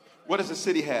 Infrastructure. What does a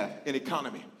city have? An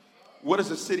economy. What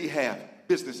does a city have?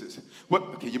 businesses. What?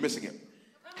 Okay, you're missing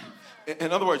it.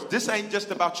 In other words, this ain't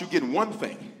just about you getting one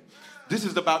thing. This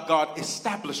is about God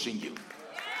establishing you.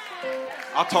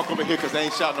 I'll talk over here because they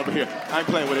ain't shouting over here. I ain't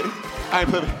playing with it. I ain't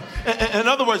playing with it. In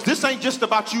other words, this ain't just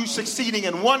about you succeeding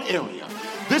in one area.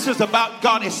 This is about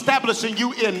God establishing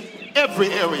you in every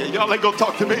area. Y'all ain't gonna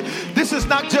talk to me. This is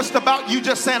not just about you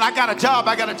just saying, I got a job,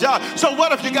 I got a job. So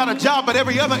what if you got a job, but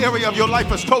every other area of your life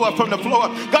is tore up from the floor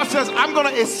up? God says, I'm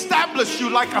gonna establish you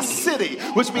like a city,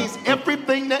 which means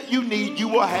everything that you need, you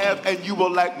will have, and you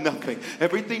will lack nothing.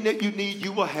 Everything that you need,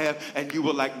 you will have, and you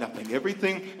will lack nothing.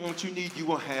 Everything that you need, you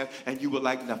will have, and you will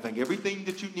lack nothing. Everything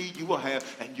that you need, you will have,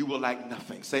 and you will lack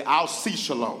nothing. Say, I'll see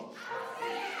Shalom.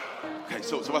 Okay,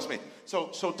 so watch me.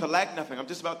 So to lack nothing, I'm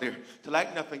just about there. To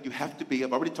lack nothing, you have to be,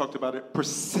 I've already talked about it,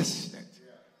 persistent.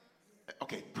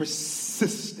 Okay,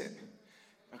 persistent.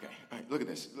 Okay, all right, look at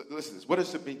this. Listen to this. What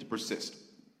does it mean to persist?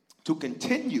 To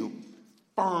continue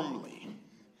firmly.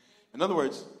 In other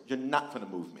words, you're not going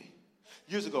to move me.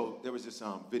 Years ago, there was this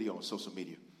video on social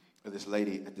media of this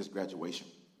lady at this graduation.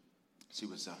 She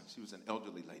was an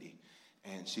elderly lady,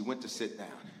 and she went to sit down.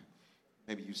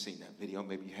 Maybe you've seen that video.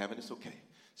 Maybe you haven't. It's okay.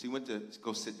 She went to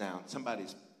go sit down.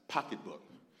 Somebody's pocketbook.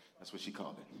 That's what she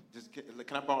called it. Just,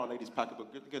 can I borrow a lady's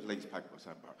pocketbook? Get a lady's pocketbook.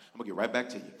 I'm going to get right back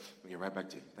to you. I'm going to get right back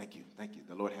to you. Thank you. Thank you.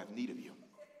 The Lord have need of you.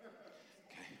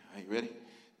 Okay. Are you ready?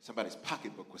 Somebody's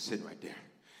pocketbook was sitting right there.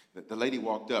 The lady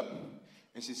walked up,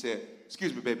 and she said,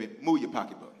 excuse me, baby, move your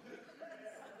pocketbook.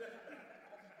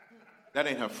 That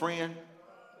ain't her friend,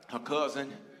 her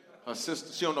cousin, her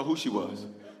sister. She don't know who she was.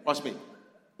 Watch me.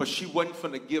 But she wasn't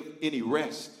finna give any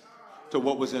rest to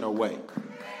what was in her way.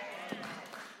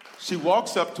 She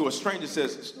walks up to a stranger and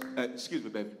says, excuse me,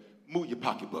 baby, move your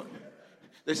pocketbook.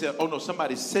 They said, oh, no,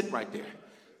 somebody's sitting right there.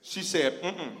 She said,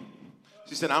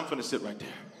 She said, I'm finna sit right there.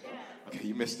 Okay,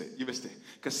 you missed it. You missed it.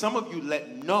 Because some of you let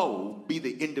no be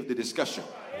the end of the discussion.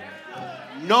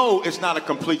 No is not a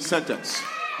complete sentence.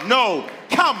 No,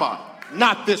 comma,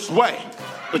 not this way.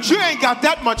 But you ain't got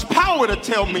that much power to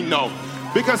tell me no.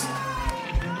 Because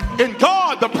in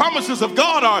God, the promises of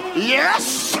God are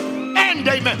yes and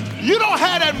amen. You don't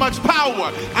have that much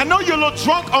power. I know you're a little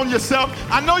drunk on yourself.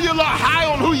 I know you're a little high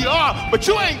on who you are, but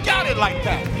you ain't got it like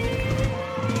that.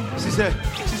 She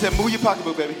said, move your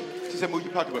pocketbook, baby. She said, move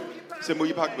your pocketbook. She said, move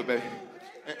your pocketbook, baby.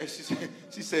 And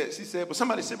she said, well,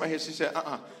 somebody sit right here. She said,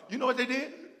 You know what they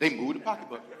did? They moved the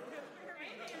pocketbook.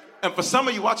 And for some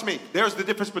of you, watch me, there's the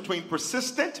difference between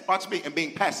persistent, watch me, and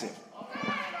being passive.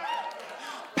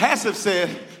 Passive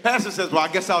says, well, I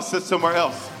guess I'll sit somewhere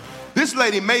else. This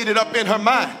lady made it up in her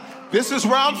mind. This is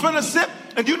where I'm finna sit.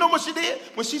 And you know what she did?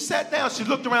 When she sat down, she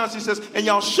looked around, she says, and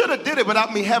y'all should have did it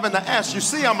without me having to ask. You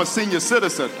see, I'm a senior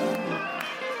citizen.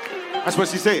 That's what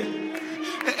she said.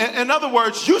 In other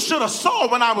words, you should have saw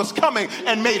when I was coming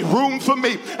and made room for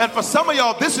me. And for some of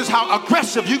y'all, this is how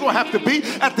aggressive you're going to have to be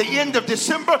at the end of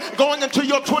December going into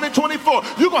your 2024.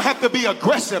 You're going to have to be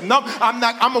aggressive. No, I'm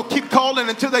not. I'm going to keep calling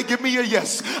until they give me a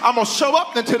yes. I'm going to show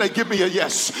up until they give me a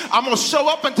yes. I'm going to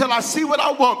show up until I see what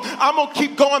I want. I'm going to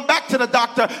keep going back to the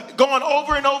doctor, going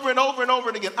over and over and over and over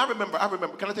and again. I remember.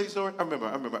 Can I tell you a story? I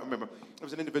remember. There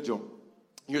was an individual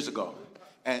years ago,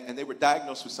 and they were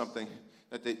diagnosed with something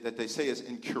that they say is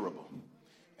incurable.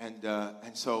 And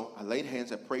so I laid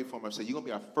hands, I prayed for him. I said, you're going to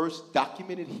be our first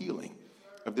documented healing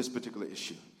of this particular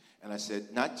issue. And I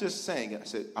said, not just saying it, I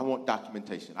said, I want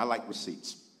documentation. I like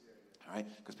receipts, all right?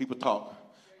 Because people talk,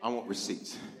 I want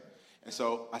receipts. And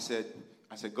so I said,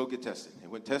 go get tested. They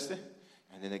went tested,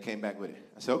 and then they came back with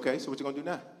it. I said, okay, so what you going to do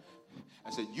now?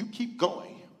 I said, you keep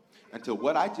going until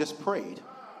what I just prayed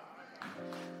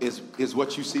is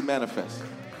what you see manifest.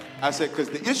 I said, because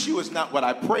the issue is not what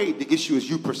I prayed. The issue is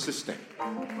you persisting.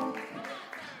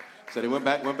 So they went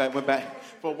back.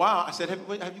 For a while, I said, have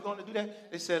you gone to do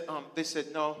that? They said,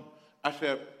 no. I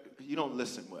said, you don't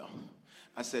listen well.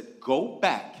 I said, go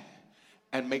back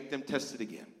and make them test it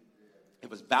again. It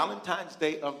was Valentine's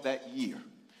Day of that year.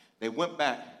 They went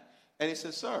back, and he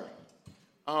said, sir,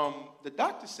 the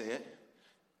doctor said,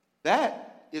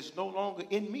 that is no longer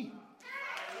in me.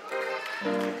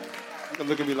 You can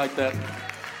look at me like that.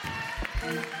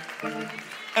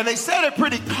 And they said it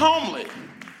pretty calmly.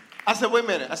 I said, wait a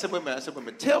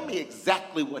minute. Tell me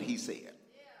exactly what he said.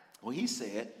 Well, he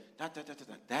said,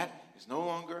 that is no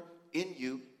longer in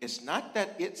you. It's not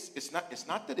that it's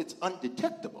not that it's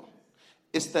undetectable.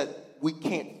 It's that we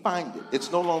can't find it.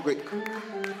 It's no longer.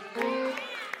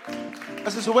 I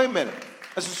said, so wait a minute.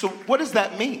 I said, so what does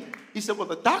that mean? He said, well,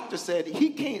 the doctor said he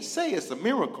can't say it's a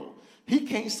miracle. He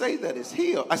can't say that it's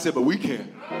healed. I said, but we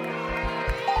can.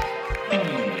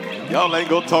 Y'all ain't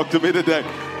gonna talk to me today.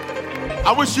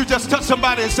 I wish you just touch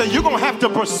somebody and say, you're going to have to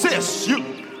persist.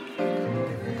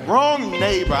 Wrong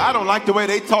neighbor. I don't like the way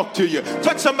they talk to you.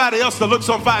 Touch somebody else that looks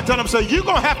on fire. Tell them, say, you're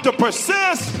going to have to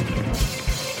persist.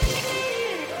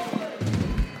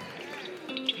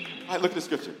 All right, look at the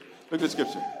scripture. Look at the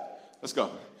scripture. Let's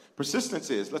go. Persistence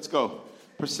is, let's go.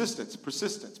 Persistence. I'll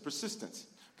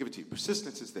give it to you.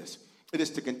 Persistence is this. It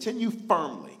is to continue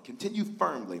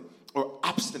firmly or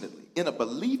obstinately in a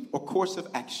belief or course of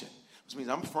action. Which means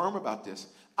I'm firm about this.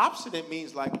 Obstinate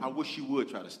means like, I wish you would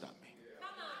try to stop me.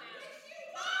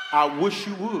 I wish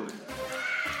you would.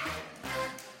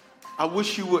 I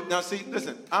wish you would. Now see,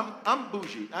 listen, I'm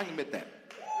bougie. I admit that.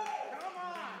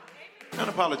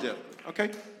 Unapologetic. Okay?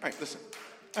 All right, listen.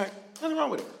 All right, nothing wrong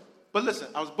with it. But listen,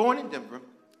 I was born in Denver,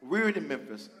 reared in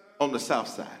Memphis on the south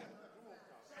side.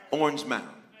 Orange Mound.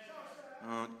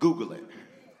 Google it.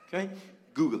 Okay?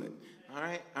 Google it. All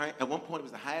right? At one point, it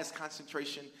was the highest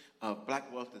concentration of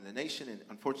black wealth in the nation, and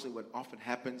unfortunately what often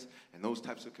happens in those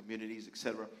types of communities,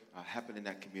 etc., happen in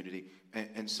that community.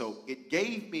 And so it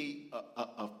gave me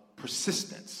a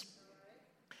persistence.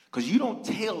 Because you don't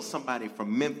tell somebody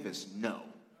from Memphis no.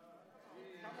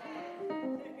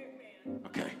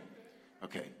 Okay.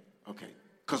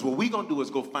 Because what we're going to do is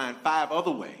go find 5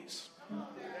 other ways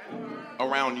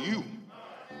around you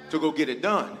to go get it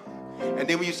done. And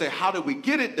then when you say, how did we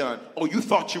get it done? Oh, you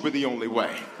thought you were the only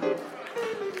way.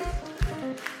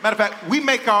 Matter of fact, we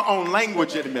make our own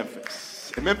language in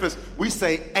Memphis. In Memphis, we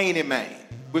say ain't it man,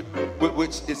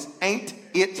 which is ain't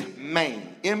it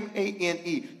man,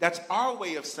 M-A-N-E. That's our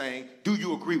way of saying, do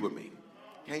you agree with me?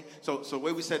 Okay, so the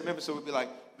way we said in Memphis, so we'd be like,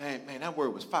 man, that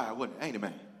word was fire, wasn't it? Ain't it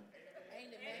man?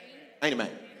 Ain't it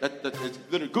man? It's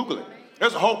literally Google it.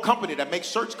 There's a whole company that makes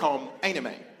shirts called Ain't it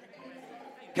man.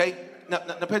 Okay, now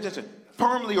pay attention.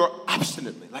 Firmly or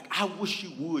obstinately, like I wish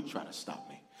you would try to stop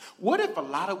me. What if a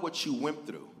lot of what you went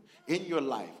through in your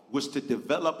life was to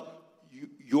develop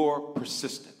your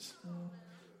persistence?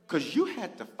 Because you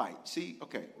had to fight. See,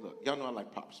 okay, look, y'all know I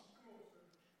like pops.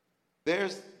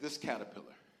 There's this caterpillar.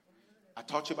 I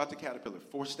taught you about the caterpillar,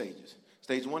 4 stages.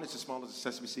 Stage 1 is as small as a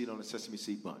sesame seed on a sesame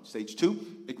seed bunch. Stage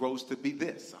 2, it grows to be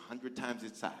this, 100 times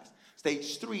its size.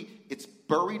 Stage 3, it's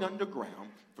buried underground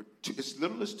for as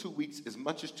little as 2 weeks, as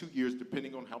much as 2 years,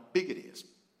 depending on how big it is.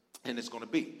 And it's going to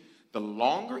be. The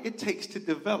longer it takes to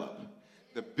develop,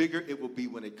 the bigger it will be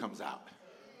when it comes out.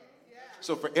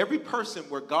 So for every person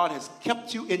where God has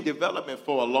kept you in development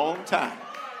for a long time,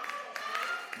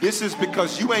 this is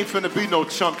because you ain't finna be no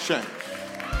chump change.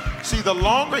 See, the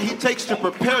longer he takes to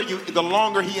prepare you, the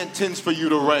longer he intends for you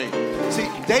to reign. See,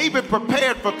 David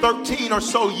prepared for 13 or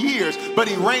so years, but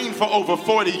he reigned for over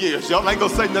 40 years. Y'all ain't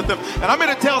gonna say nothing. And I'm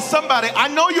gonna tell somebody, I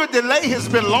know your delay has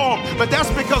been long, but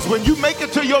that's because when you make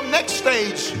it to your next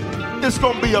stage, it's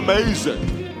gonna be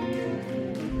amazing.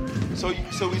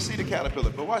 So we see the caterpillar,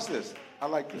 but watch this. I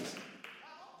like this.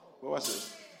 But watch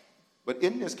this. But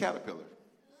in this caterpillar,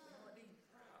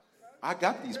 I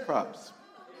got these props.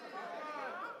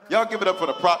 Y'all give it up for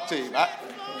the prop team.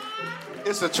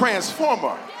 It's a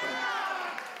transformer.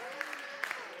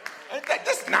 Ain't that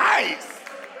just nice?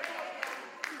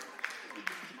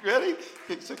 Ready?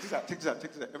 Check this out.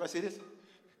 Everybody see this?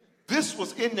 This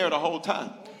was in there the whole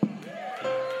time.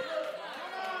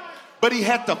 But he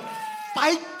had to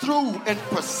fight through and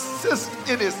persist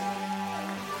in his.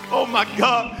 Oh my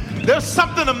God. There's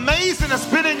something amazing that's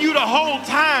been in you the whole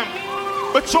time.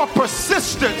 But your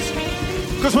persistence.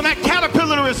 Because when that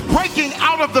caterpillar is breaking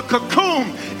out of the cocoon,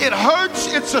 it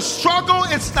hurts, it's a struggle,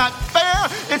 it's not fair,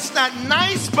 it's not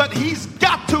nice, but he's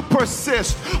got to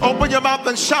persist. Open your mouth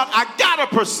and shout, I gotta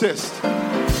persist.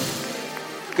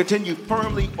 Continue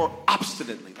firmly or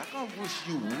obstinately. Like, I wish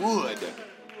you would.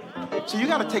 So you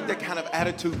gotta take that kind of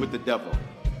attitude with the devil.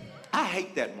 I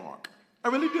hate that mark. I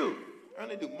really do.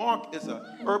 Mark is an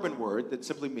urban word that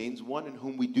simply means one in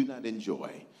whom we do not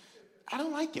enjoy. I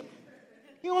don't like him.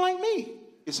 He don't like me.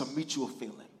 It's a mutual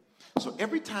feeling. So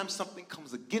every time something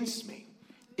comes against me,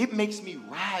 it makes me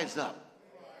rise up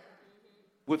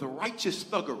with a righteous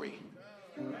thuggery.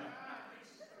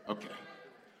 Okay.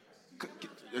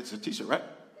 It's a t-shirt, right?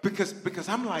 Because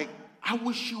I'm like, I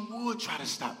wish you would try to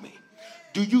stop me.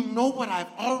 Do you know what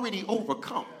I've already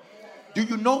overcome? Do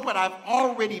you know what I've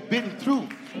already been through?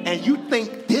 And you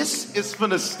think this is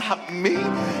going to stop me?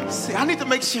 See, I need to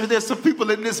make sure there's some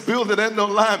people in this building and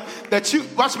online that you,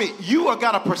 watch me, you have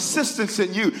got a persistence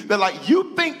in you. They're like,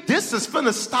 you think this is going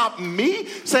to stop me?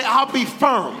 Say, I'll be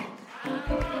firm.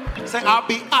 Say, I'll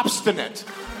be obstinate.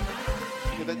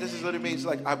 This is what it means,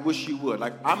 like, I wish you would.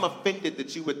 Like, I'm offended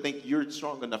that you would think you're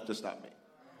strong enough to stop me.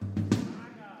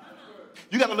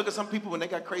 You got to look at some people when they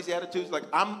got crazy attitudes. Like,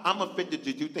 I'm offended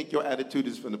that you think your attitude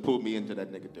is going to pull me into that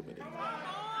negativity.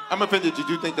 I'm offended that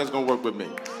you think that's going to work with me.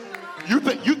 You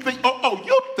think you think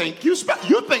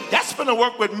that's going to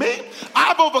work with me?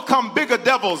 I've overcome bigger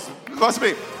devils. Trust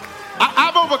me.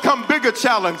 I've overcome bigger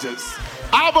challenges.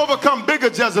 I've overcome bigger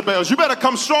Jezebels. You better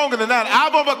come stronger than that.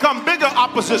 I've overcome bigger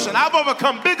opposition. I've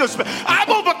overcome bigger.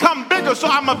 So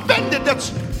I'm offended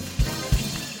that.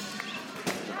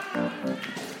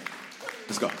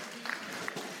 Let's go.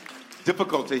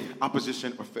 Difficulty,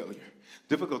 opposition, or failure.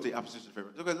 Difficulty, opposition, or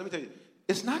failure. Okay, let me tell you,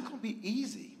 it's not going to be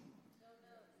easy.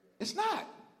 It's not.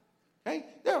 Okay?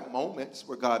 There are moments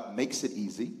where God makes it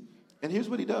easy, and here's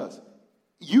what he does.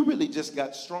 You really just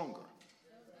got stronger.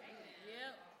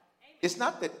 It's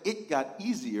not that it got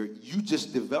easier, you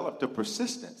just developed a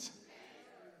persistence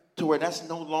to where that's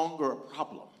no longer a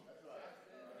problem.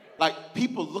 Like,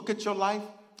 people look at your life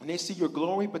and they see your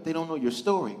glory, but they don't know your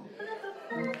story.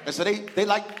 And so they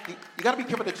like, you got to be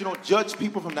careful that you don't judge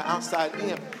people from the outside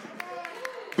in,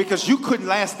 because you couldn't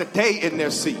last a day in their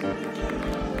seat.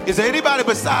 Is there anybody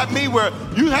beside me where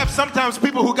you have sometimes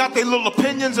people who got their little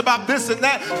opinions about this and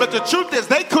that, but the truth is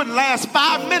they couldn't last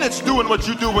 5 minutes doing what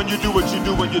you do when you do what you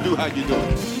do when you do how you do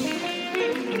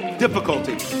it?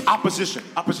 Difficulty, opposition.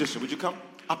 Would you come?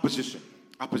 Opposition.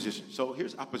 So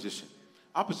here's opposition.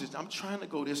 I'm trying to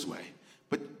go this way,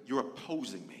 but you're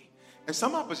opposing me. And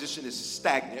some opposition is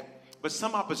stagnant, but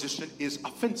some opposition is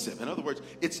offensive. In other words,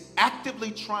 it's actively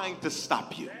trying to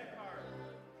stop you.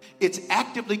 It's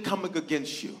actively coming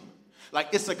against you. Like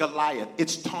it's a Goliath.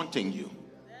 It's taunting you.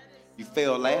 You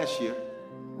failed last year.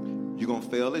 You're going to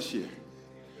fail this year.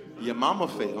 Your mama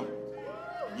failed.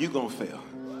 You're going to fail.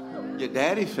 Your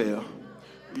daddy failed.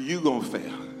 You're going to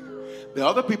fail. The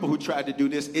other people who tried to do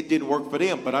this, it didn't work for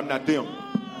them, but I'm not them.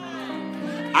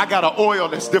 I got an oil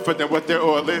that's different than what their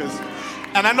oil is.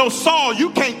 And I know Saul,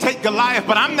 you can't take Goliath,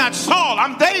 but I'm not Saul.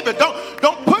 I'm David.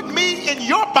 Don't put me in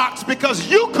your box because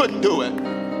you couldn't do it.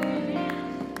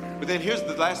 But then here's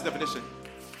the last definition.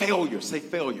 Failure. Say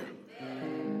failure.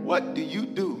 What do you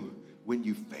do when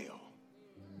you fail?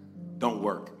 Don't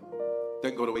work.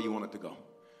 Doesn't go the way you want it to go.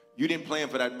 You didn't plan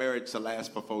for that marriage to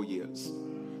last for 4 years.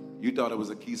 You thought it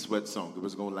was a Keith Sweat song. It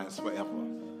was going to last forever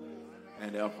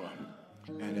and ever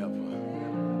and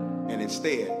ever. And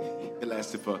instead, it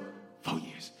lasted for 4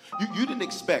 years. You didn't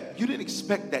expect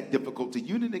that difficulty.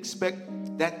 You didn't expect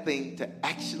that thing to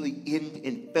actually end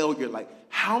in failure. Like,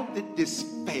 how did this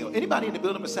fail? Anybody in the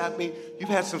building beside me, you've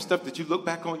had some stuff that you look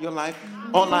back on your life,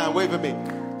 online, wave at me,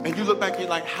 and you look back and you're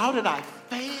like, how did I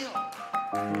fail?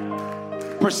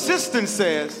 Persistence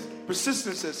says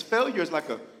failure is like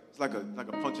a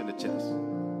punch in the chest.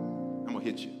 I'm gonna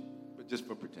hit you, but just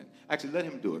for pretend. Actually, let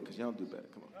him do it, because y'all do better.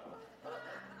 Come on.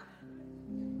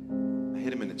 I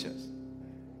hit him in the chest.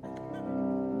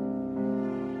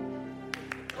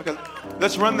 Okay,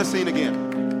 let's run the scene again.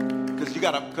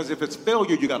 Because if it's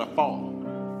failure, you gotta fall.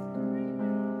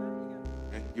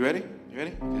 Okay, you ready?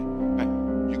 Okay. All right.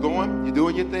 You going, you're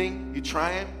doing your thing, you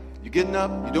trying, you're getting up,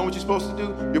 you're doing what you're supposed to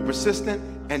do, you're persistent,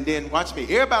 and then watch me.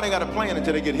 Everybody got a plan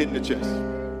until they get hit in the chest.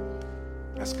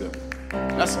 That's good.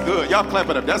 That's good. Y'all clap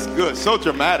it up. That's good. So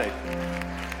dramatic.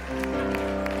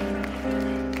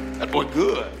 That boy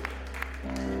good.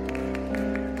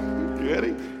 You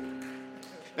ready?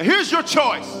 Now here's your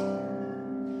choice.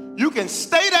 You can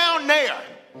stay down there,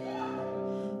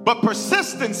 but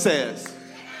persistence says,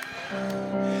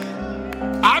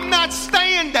 I'm not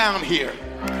staying down here.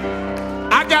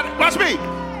 Watch me.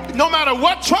 No matter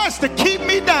what tries to keep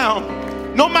me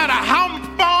down, no matter how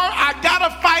far I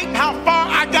gotta fight, how far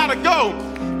I gotta go,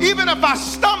 even if I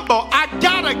stumble, I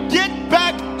gotta get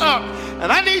back up.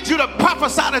 And I need you to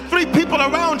prophesy to 3 people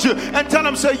around you and tell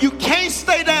them, say, you can't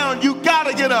stay down, you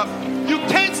gotta get up. You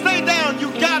can't stay down, you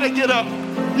gotta get up.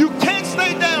 You can't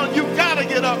stay down, you gotta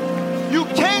get up. You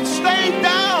can't stay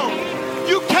down.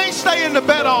 You can't stay in the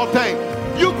bed all day.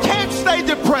 You can't stay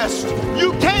depressed.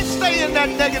 You can't stay in that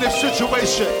negative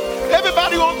situation.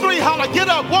 Everybody on 3, holler, get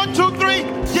up. 1, 2, 3,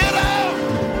 get up.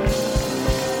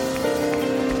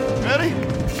 Ready?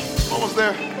 Almost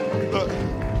there.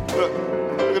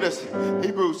 Look at this.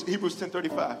 Hebrews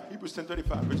 10:35. Hebrews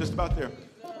 10:35. We're just about there.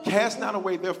 Cast not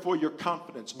away, therefore, your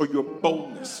confidence or your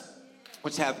boldness,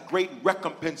 which have great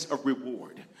recompense of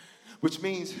reward. Which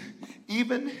means,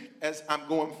 even as I'm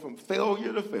going from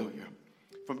failure to failure,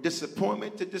 from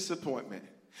disappointment to disappointment,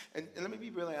 and let me be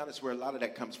really honest, where a lot of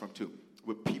that comes from too,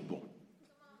 with people.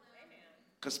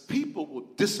 Because people will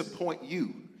disappoint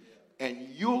you, and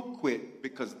you'll quit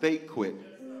because they quit,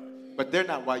 but they're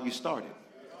not why you started.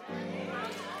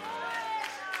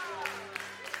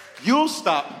 You'll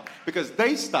stop because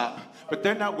they stop, but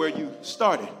they're not where you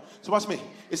started. So watch me.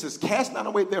 It says, cast not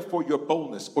away therefore your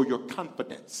boldness or your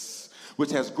confidence, which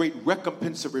has great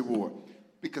recompense of reward.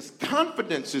 Because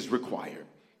confidence is required.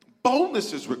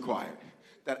 Boldness is required.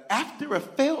 That after a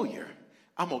failure,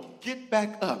 I'm going to get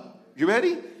back up. You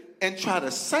ready? And try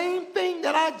the same thing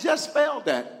that I just failed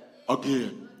at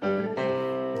again.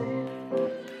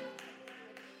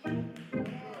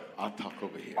 I'll talk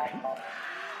over here.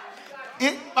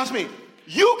 Watch me.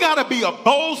 You got to be a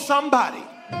bold somebody.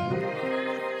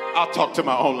 I'll talk to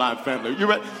my online family. You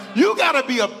ready? You got to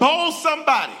be a bold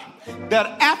somebody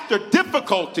that after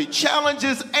difficulty,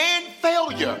 challenges, and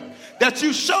failure, that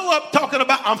you show up talking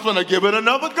about, I'm going to give it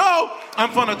another go.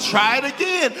 I'm going to try it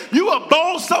again. You a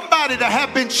bold somebody that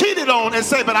have been cheated on and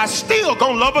say, but I still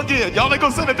going to love again. Y'all ain't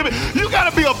going to say that to me. You got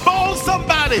to be a bold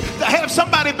somebody to have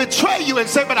somebody betray you and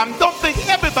say, but I don't think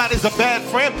everybody's a bad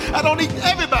friend. I don't think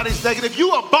everybody's negative.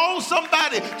 You a bold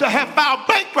somebody to have filed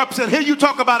bankruptcy and here you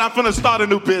talk about, I'm going to start a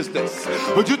new business.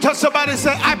 Would you touch somebody and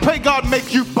say, I pray God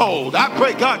make you bold. I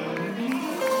pray God.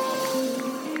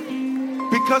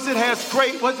 Because it has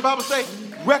great, what does the Bible say?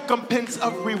 Recompense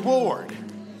of reward.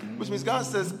 Which means God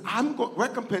says, I'm going to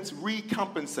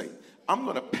recompensate. I'm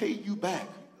going to pay you back.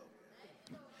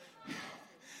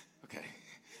 Okay.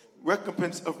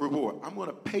 Recompense of reward. I'm going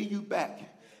to pay you back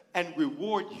and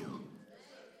reward you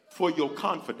for your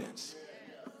confidence.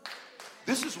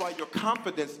 This is why your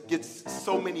confidence gets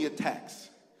so many attacks.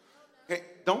 Okay?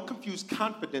 Don't confuse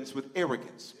confidence with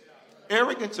arrogance.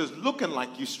 Arrogance is looking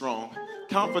like you're strong.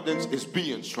 Confidence is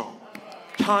being strong.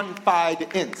 Confide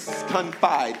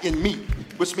in me,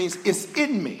 which means it's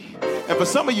in me. And for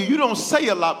some of you, you don't say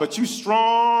a lot, but you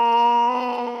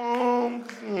strong.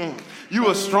 You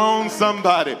a strong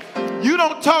somebody. You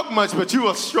don't talk much, but you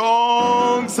a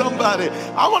strong somebody.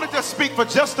 I want to just speak for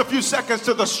just a few seconds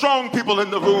to the strong people in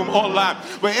the room online.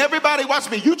 Where everybody, watch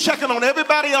me, you checking on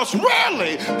everybody else.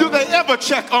 Rarely do they ever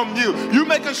check on you. You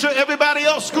making sure everybody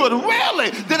else good.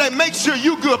 Rarely do they make sure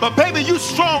you good. But baby, you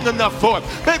strong enough for it.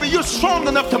 Baby, you're strong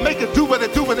enough to make it do what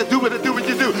it do, what it do, what it do, what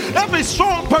you do. Every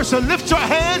strong person, lift your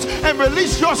hands and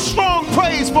release your strong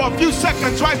praise for a few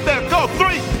seconds right there. Go,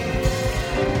 3.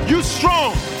 You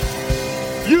strong.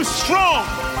 You strong.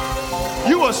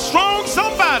 You a strong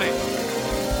somebody.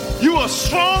 You a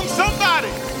strong somebody.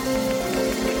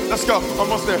 Let's go.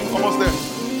 Almost there. Almost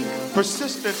there.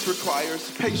 Persistence requires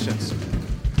patience.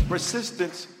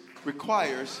 Persistence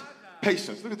requires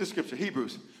patience. Look at this scripture.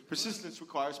 Hebrews. Persistence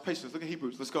requires patience. Look at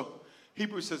Hebrews. Let's go.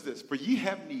 Hebrews says this. For ye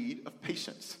have need of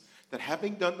patience, that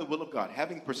having done the will of God,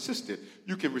 having persisted,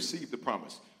 you can receive the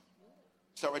promise.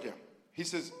 Start right there. He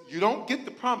says, you don't get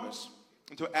the promise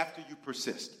until after you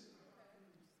persist.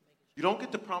 You don't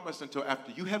get the promise until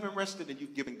after you haven't rested and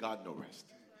you've given God no rest.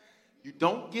 You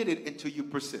don't get it until you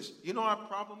persist. You know our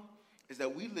problem is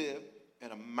that we live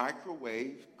in a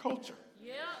microwave culture.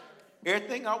 Yeah.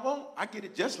 Everything I want, I get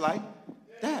it just like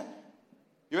that.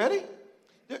 You ready?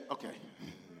 Okay.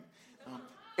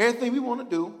 Everything we want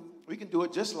to do, we can do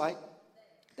it just like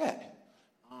that.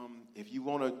 If you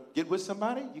want to get with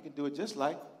somebody, you can do it just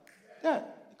like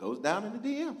that. It goes down in the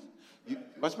DMs.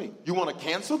 Watch me. You want to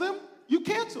cancel them? You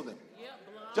cancel them.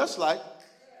 Just like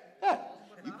that.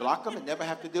 You block them and never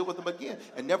have to deal with them again.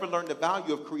 And never learn the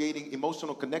value of creating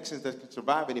emotional connections that can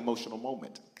survive an emotional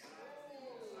moment.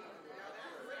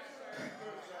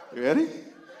 You ready?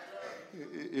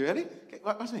 You ready? Okay,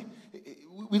 watch me.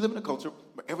 We live in a culture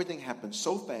where everything happens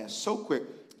so fast, so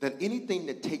quick, that anything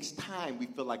that takes time, we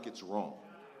feel like it's wrong.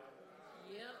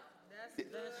 That's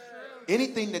true.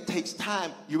 Anything that takes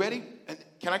time, you ready? And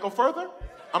can I go further?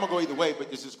 I'm going to go either way,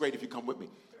 but this is great if you come with me.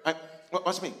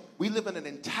 Watch me. We live in an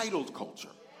entitled culture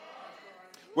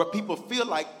where people feel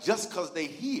like just because they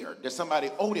hear that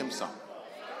somebody owed him something.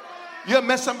 You ever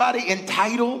met somebody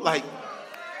entitled? Like,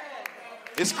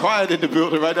 it's quiet in the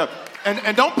building right now.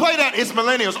 And don't play that, it's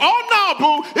millennials. Oh,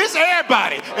 no, boo, it's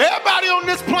everybody. Everybody on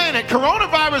this planet.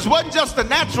 Coronavirus wasn't just a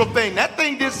natural thing. That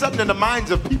thing did something in the minds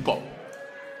of people.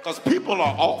 Because people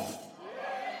are off.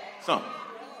 Some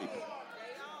people.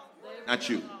 Not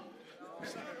you.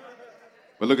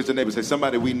 But look at your neighbor and say,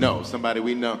 somebody we know. Somebody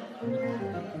we know.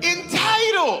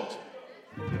 Entitled.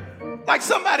 Like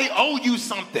somebody owe you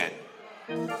something.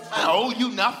 I owe you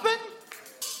nothing.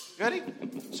 Ready?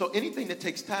 So anything that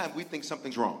takes time, we think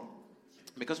something's wrong.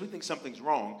 Because we think something's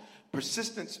wrong,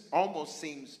 persistence almost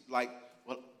seems like,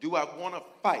 well, do I want to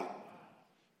fight?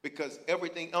 Because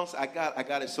everything else I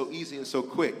got it so easy and so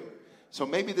quick. So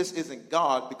maybe this isn't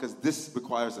God because this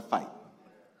requires a fight.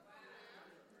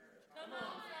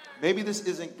 maybe this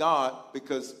isn't God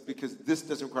because this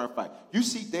doesn't require a fight. You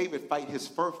see David fight his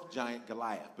first giant,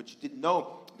 Goliath, but you didn't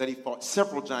know that he fought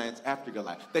several giants after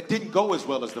Goliath that didn't go as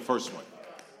well as the first one.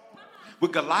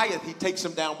 With Goliath, he takes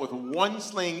him down with one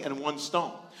sling and one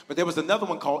stone. But there was another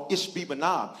one called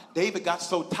Ishbi-Benob. David got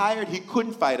so tired he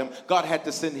couldn't fight him. God had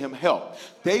to send him help.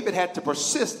 David had to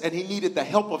persist, and he needed the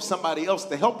help of somebody else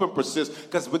to help him persist.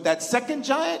 Because with that second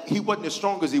giant, he wasn't as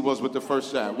strong as he was with the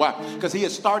first giant. Why? Because he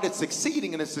had started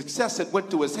succeeding, and his success had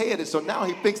went to his head. And so now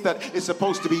he thinks that it's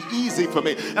supposed to be easy for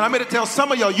me. And I'm here to tell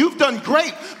some of y'all, you've done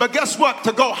great. But guess what?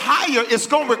 To go higher, it's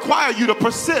going to require you to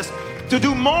persist. To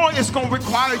do more, it's going to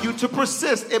require you to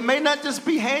persist. It may not just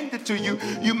be handed to you.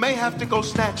 You may have to go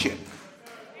snatch it.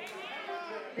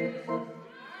 All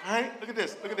right? Look at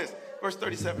this. Look at this. Verse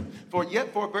 37. For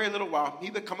yet for a very little while, he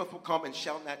that cometh will come and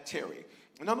shall not tarry.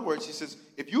 In other words, he says,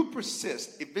 if you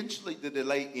persist, eventually the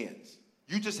delay ends.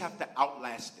 You just have to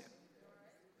outlast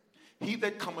it. He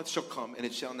that cometh shall come, and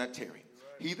it shall not tarry.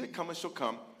 He that cometh shall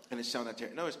come, and it shall not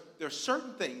tarry. In other words, there are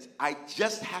certain things I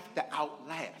just have to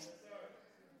outlast.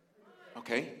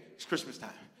 Okay, it's Christmas time,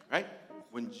 right?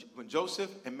 When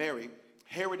Joseph and Mary,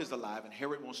 Herod is alive, and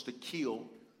Herod wants to kill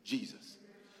Jesus.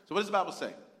 So what does the Bible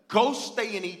say? Go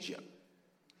stay in Egypt.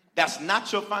 That's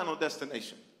not your final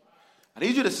destination. I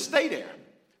need you to stay there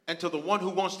until the one who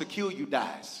wants to kill you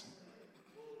dies.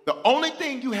 The only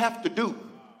thing you have to do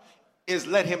is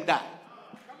let him die.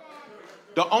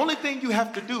 The only thing you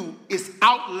have to do is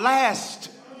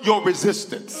outlast your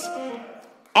resistance.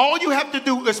 All you have to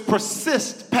do is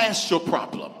persist past your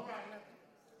problem.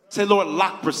 Say, Lord,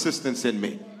 lock persistence in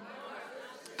me.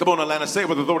 Come on, Atlanta, say it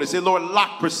with authority. Say, Lord,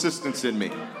 lock persistence in me.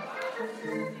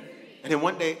 And then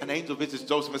one day, an angel visits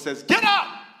Joseph and says, get up.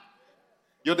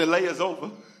 Your delay is over.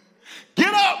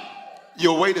 Get up.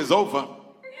 Your wait is over.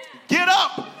 Get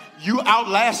up. You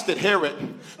outlasted Herod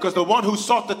because the one who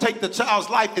sought to take the child's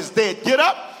life is dead. Get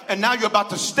up. And now you're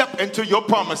about to step into your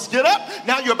promise. Get up.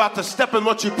 Now you're about to step in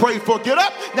what you prayed for. Get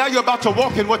up. Now you're about to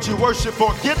walk in what you worship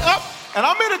for. Get up. And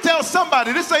I'm here to tell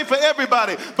somebody, this ain't for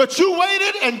everybody, but you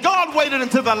waited and God waited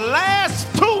until the last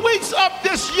 2 weeks of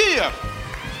this year.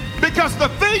 Because the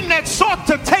thing that sought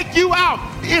to take you out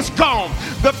is gone.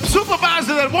 The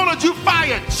supervisor that wanted you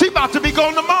fired, she about to be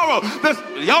gone tomorrow.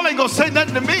 Y'all ain't gonna say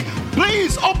nothing to me.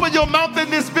 Please open your mouth in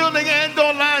this building and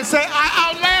online and say, I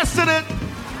outlasted it.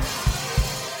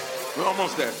 We're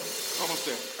almost there. Almost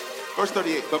there. Verse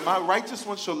 38. But my righteous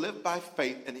one shall live by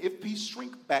faith, and if he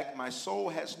shrink back, my soul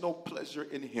has no pleasure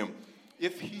in him.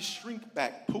 If he shrink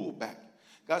back, pull back.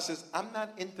 God says, I'm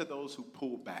not into those who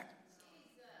pull back.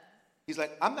 He's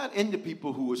like, I'm not into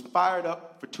people who was fired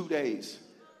up for 2 days.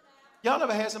 Y'all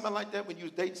ever had somebody like that when you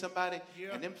was dating somebody? Yeah.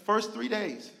 And them first 3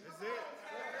 days. That's it.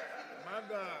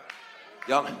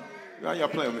 My God. Y'all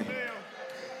play with me.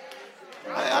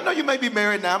 I know you may be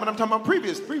married now, but I'm talking about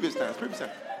previous times.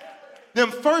 Them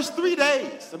first 3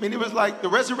 days. I mean, it was like the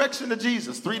resurrection of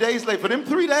Jesus. 3 days later. For them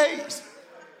 3 days.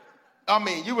 I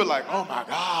mean, you were like, oh my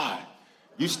God.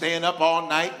 You staying up all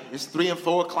night. It's 3 and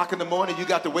 4 o'clock in the morning. You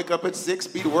got to wake up at 6,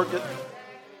 be to work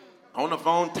on the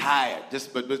phone, tired,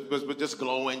 but just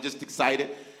glowing, just excited.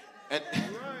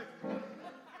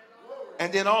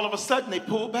 And then all of a sudden they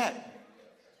pull back.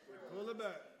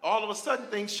 All of a sudden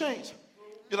things change.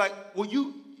 You're like, well,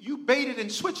 you baited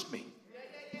and switched me.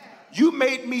 You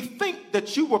made me think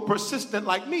that you were persistent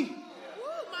like me.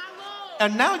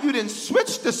 And now you didn't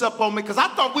switch this up on me because I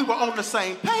thought we were on the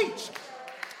same page.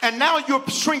 And now you're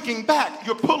shrinking back.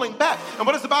 You're pulling back. And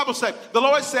what does the Bible say? The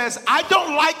Lord says, I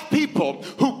don't like people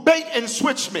who bait and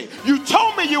switch me. You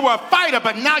told me you were a fighter,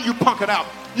 but now you punk it out.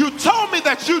 You told me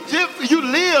that you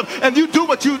live and you do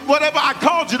whatever I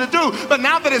called you to do. But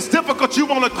now that it's difficult, you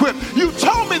won't quit. You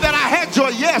told me that I had your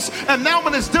yes. And now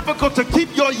when it's difficult to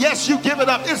keep your yes, you give it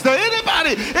up. Is there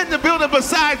anybody in the building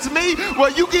besides me where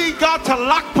you need God to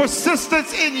lock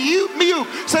persistence in you?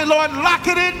 Say, Lord, lock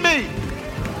it in me.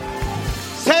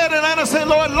 Say it, Atlanta. Say,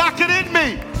 Lord, lock it in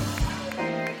me.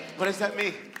 What does that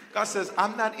mean? God says,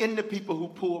 I'm not into people who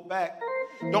pull back.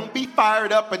 Don't be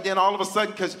fired up and then all of a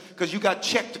sudden because you got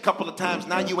checked a couple of times,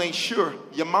 now you ain't sure.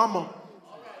 Your mama.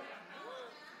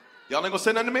 Y'all ain't gonna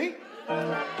say nothing to me?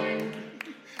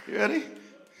 You ready?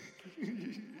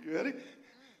 You ready?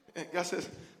 And God says,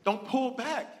 don't pull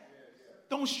back.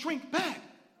 Don't shrink back.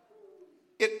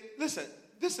 Listen,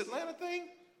 this Atlanta thing,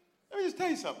 let me just tell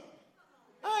you something.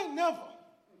 I ain't never,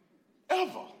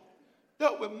 ever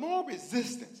dealt with more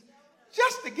resistance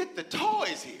just to get the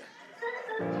toys here.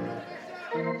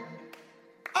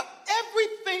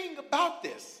 Everything about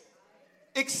this,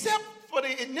 except for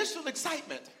the initial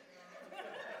excitement,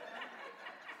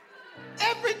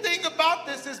 everything about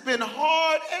this has been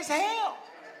hard as hell.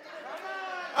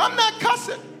 I'm not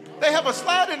cussing. They have a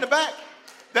slide in the back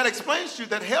that explains to you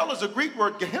that hell is a Greek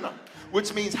word, Gehenna,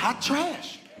 which means hot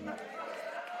trash.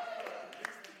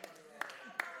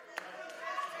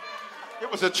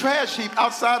 It was a trash heap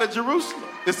outside of Jerusalem.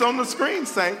 It's on the screen,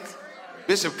 saints.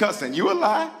 Bishop cussing, you a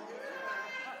lie?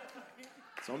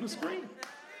 It's on the screen.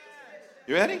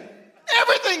 You ready?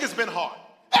 Everything has been hard.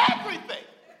 Everything.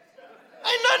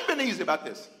 Ain't nothing been easy about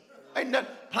this. Ain't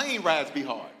nothing. Plane rides be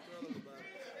hard.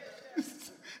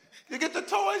 To get the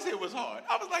toys, it was hard.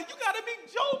 I was like, you gotta be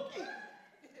joking.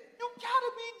 You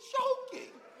gotta be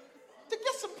joking. To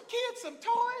get some kids some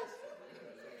toys.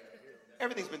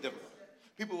 Everything's been difficult.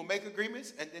 People will make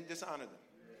agreements and then dishonor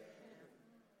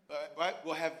them. Right?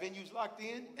 We'll have venues locked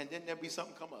in and then there'll be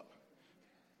something come up.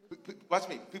 Watch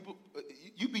me. People,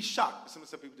 you'd be shocked. Some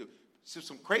people do.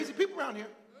 Some crazy people around here.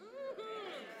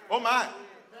 Oh my.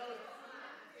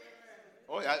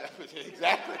 Oh yeah,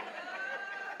 exactly.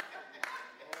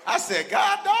 I said,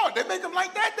 God, dog, they make them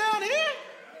like that down here?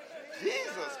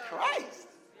 Jesus Christ.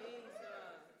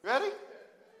 Ready?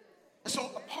 And so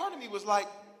a part of me was like,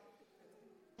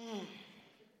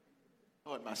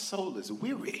 Lord, my soul is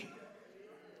weary.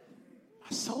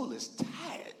 My soul is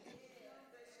tired.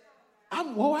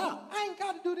 I'm wore out. I ain't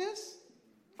got to do this.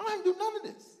 I ain't do none of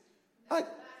this.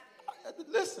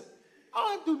 Listen,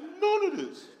 I ain't do none of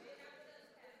this.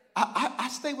 I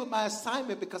stay with my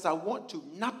assignment because I want to,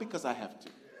 not because I have to.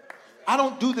 I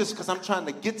don't do this because I'm trying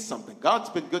to get something.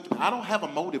 God's been good to me. I don't have a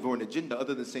motive or an agenda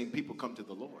other than saying people come to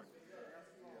the Lord.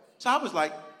 So I was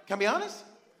like, can I be honest?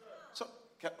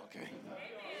 Okay.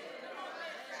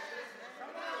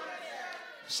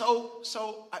 So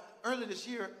earlier this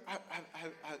year,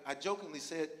 I jokingly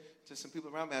said to some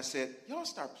people around me, I said, y'all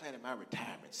start planning my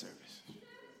retirement service.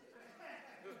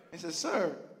 He said,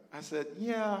 sir. I said,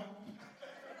 yeah.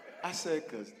 I said,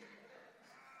 because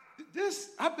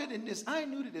I've been in this. I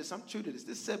ain't new to this. I'm true to this.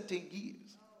 This 17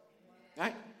 years.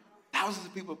 Right? Thousands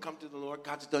of people have come to the Lord.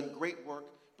 God's done great work,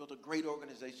 built a great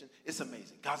organization. It's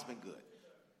amazing. God's been good.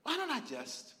 Why don't I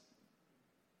just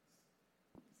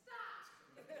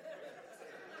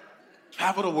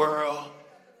travel the world?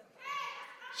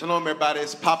 Shalom, everybody.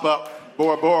 It's Pop-Up,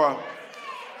 Bora Bora.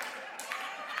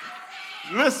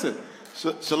 Listen.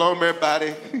 Shalom,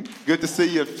 everybody. Good to see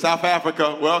you. South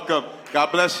Africa, welcome.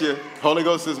 God bless you. Holy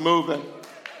Ghost is moving.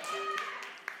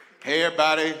 Hey,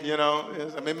 everybody. You know,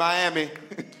 I'm in Miami.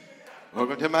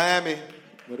 Welcome to Miami,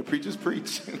 where the preachers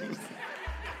preach.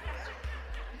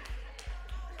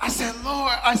 I said,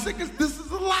 Lord, because this is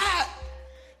a lot.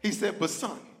 He said, but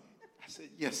son. I said,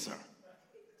 yes, sir.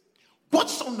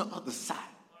 What's on the other side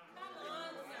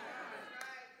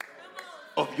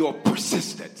of your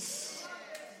persistence?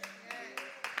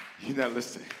 You're not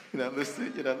listening. You're not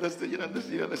listening. You're not listening. You're not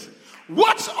listening. You're not listening.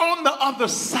 What's on the other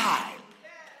side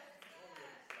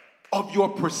of your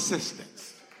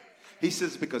persistence? He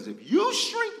says, because if you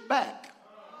shrink back,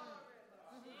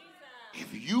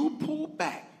 if you pull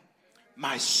back,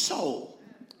 my soul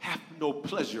have no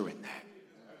pleasure in that.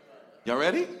 Y'all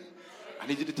ready? I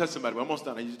need you to touch somebody. We're almost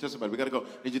done. I need you to touch somebody. We got to go.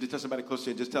 I need you to touch somebody close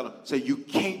to you and just tell them, say, you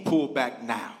can't pull back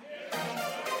now.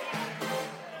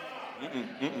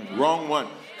 Wrong one.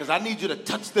 Because I need you to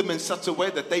touch them in such a way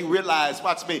that they realize,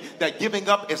 watch me, that giving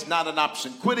up is not an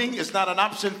option. Quitting is not an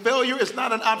option. Failure is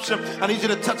not an option. I need you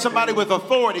to touch somebody with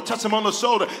authority, touch them on the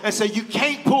shoulder and say, you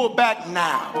can't pull back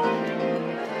now.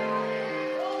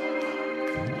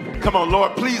 Come on,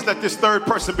 Lord, please let this third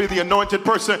person be the anointed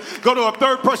person. Go to a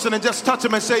third person and just touch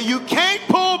them and say, you can't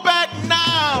pull back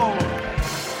now.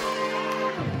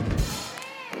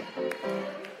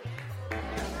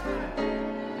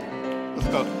 Let's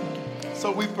go.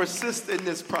 So we persist in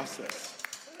this process.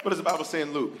 What does the Bible say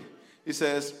in Luke? He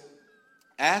says,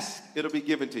 ask, it'll be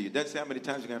given to you. Doesn't say how many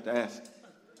times you're going to have to ask.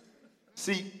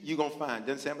 Seek, you're going to find.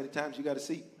 Doesn't say how many times you got to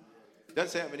seek. Doesn't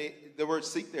say how many. The word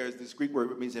seek there is this Greek word.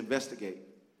 It means investigate.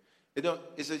 It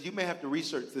says you may have to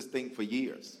research this thing for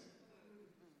years.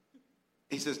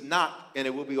 He says knock and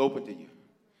it will be open to you.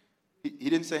 He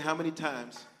didn't say how many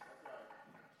times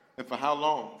and for how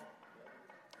long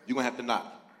you're going to have to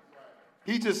knock.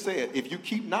 He just said, if you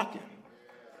keep knocking,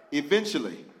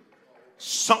 eventually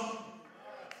something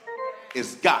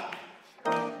is got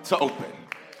to open.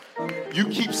 You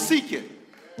keep seeking,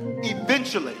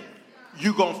 eventually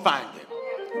you're going to find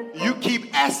it. You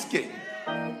keep asking,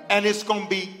 and it's going to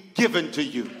be given to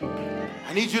you.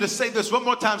 I need you to say this one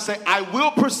more time. Say, I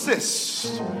will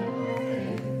persist.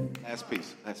 Last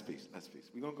piece, last piece, last piece.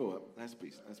 We're going to go up. Last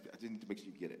piece, last piece. I just need to make sure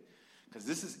you get it. Because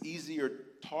this is easier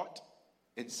taught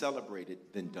and celebrated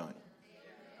than done.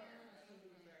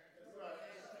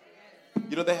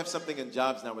 You know, they have something in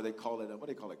jobs now where they call it, what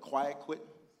do they call it, quiet quitting?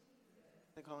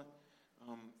 they call it?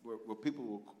 Where people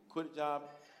will quit a job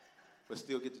but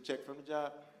still get the check from the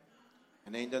job,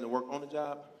 and they ain't done the work on the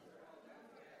job.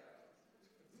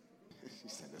 She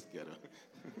said, "Let's get her."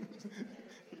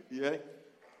 You ready?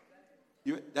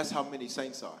 That's how many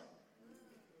saints are.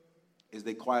 Is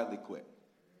they quietly quit.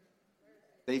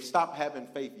 They've stopped having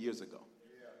faith years ago.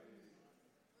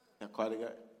 Now, quietly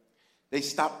got it. They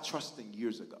stopped trusting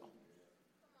years ago.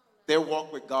 Their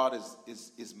walk with God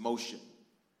is motion,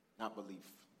 not belief.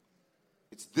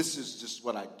 This is just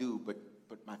what I do, but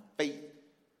my faith,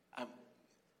 I'm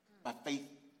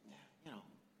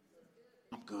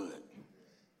good.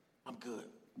 I'm good.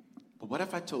 But what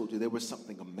if I told you there was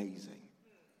something amazing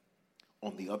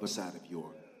on the other side of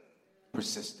your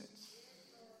persistence?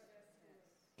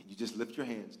 Can you just lift your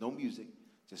hands? No music.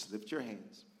 Just lift your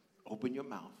hands. Open your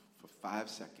mouth for 5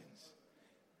 seconds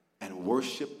and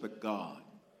worship the God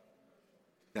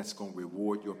that's going to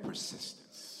reward your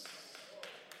persistence.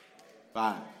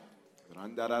 5.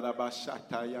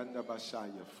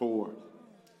 4.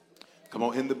 Come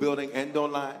on, in the building and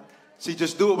online. See,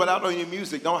 just do it without any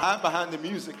music. Don't hide behind the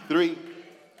music. 3.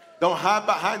 Don't hide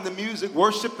behind the music.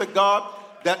 Worship the God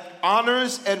that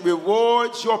honors and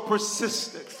rewards your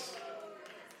persistence.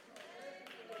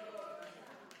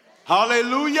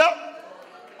 Hallelujah.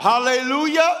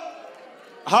 Hallelujah.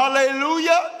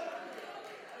 Hallelujah.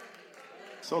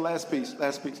 So last piece.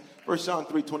 1 John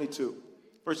 3:22.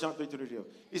 1 John 3:22.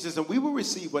 He says, and we will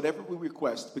receive whatever we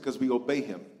request because we obey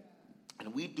him.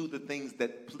 And we do the things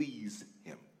that please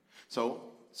him.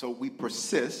 So we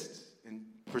persist, and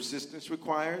persistence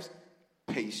requires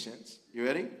patience. You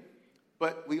ready?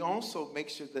 But we also make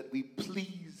sure that we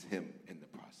please him in the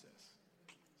process.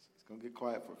 It's going to get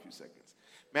quiet for a few seconds.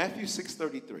 Matthew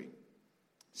 6:33.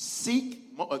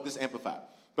 Seek, this is amplified.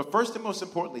 But first and most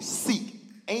importantly, seek,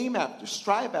 aim after,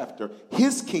 strive after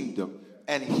his kingdom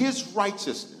and his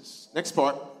righteousness. Next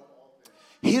part.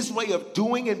 His way of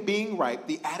doing and being right,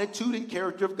 the attitude and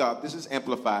character of God. This is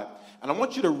amplified. And I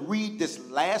want you to read this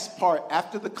last part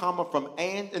after the comma from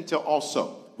and until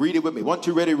also. Read it with me. 1,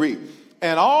 2, ready, read.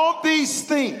 And all these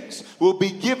things will be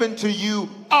given to you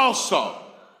also.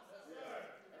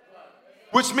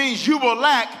 Which means you will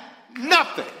lack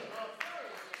nothing.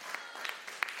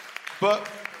 But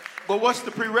what's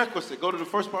the prerequisite? Go to the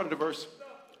first part of the verse.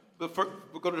 We'll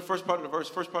go to the first part of the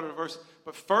verse.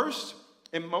 But first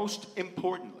and most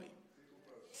importantly,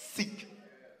 seek.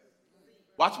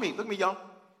 Watch me. Look at me, y'all.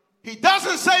 He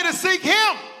doesn't say to seek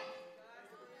him.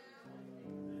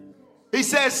 He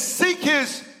says seek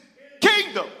his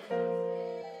kingdom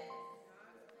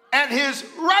and his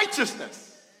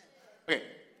righteousness. Okay,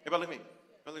 everybody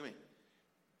look at me.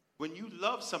 When you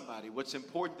love somebody, what's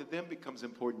important to them becomes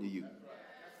important to you.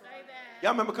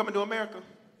 Y'all remember Coming to America?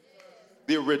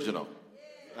 The original.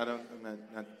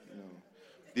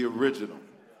 The original.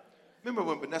 Remember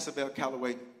when Vanessa Bell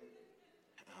Calloway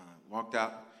walked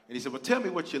out and he said, well, tell me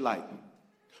what you like.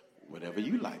 Whatever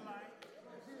you like.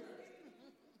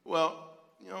 Well,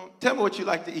 tell me what you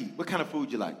like to eat. What kind of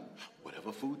food you like?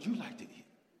 Whatever food you like to eat.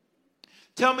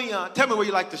 Tell me where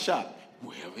you like to shop.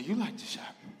 Wherever you like to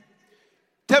shop.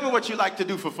 Tell me what you like to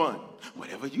do for fun.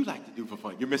 Whatever you like to do for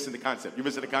fun. You're missing the concept.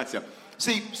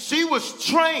 See, she was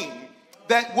trained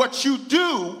that what you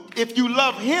do if you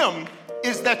love him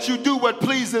is that you do what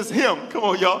pleases him. Come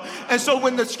on, y'all. And so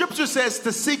when the scripture says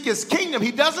to seek his kingdom,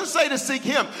 he doesn't say to seek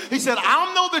him. He said,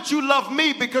 I'll know that you love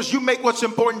me because you make what's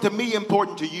important to me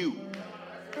important to you.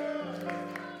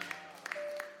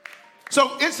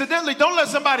 So incidentally, don't let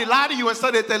somebody lie to you and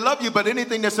say that they love you, but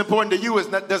anything that's important to you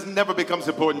never becomes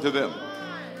important to them.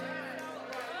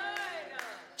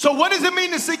 So what does it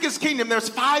mean to seek his kingdom? There's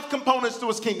 5 components to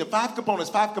his kingdom. 5 components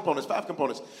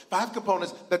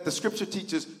that the scripture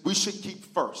teaches we should keep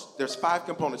first. There's 5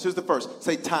 components. Here's the first.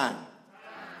 Say time.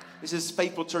 This is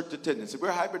faithful church attendance. If we're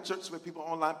a hybrid church with people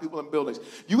online, people in buildings,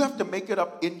 you have to make it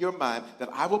up in your mind that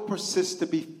I will persist to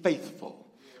be faithful.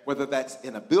 Whether that's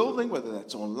in a building, whether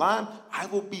that's online, I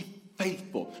will be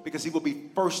faithful because he will be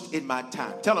first in my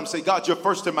time. Tell him, say, God, you're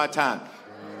first in my time.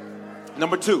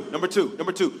 Number two,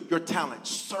 your talent,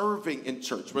 serving in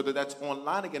church, whether that's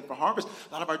online again for Harvest.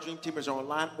 A lot of our dream teamers are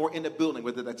online or in a building,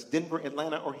 whether that's Denver,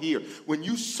 Atlanta, or here. When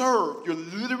you serve, you're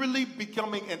literally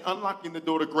becoming and unlocking the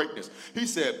door to greatness. He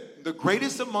said, the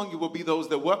greatest among you will be those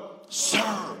that what?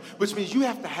 Serve, which means you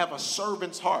have to have a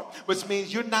servant's heart, which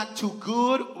means you're not too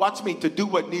good, watch me, to do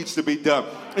what needs to be done.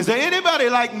 Is there anybody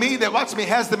like me that, watch me,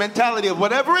 has the mentality of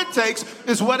whatever it takes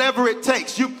is whatever it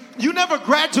takes? You never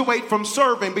graduate from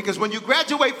serving, because when you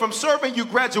graduate from serving, you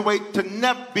graduate to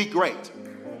never be great.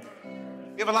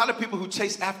 You have a lot of people who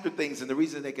chase after things, and the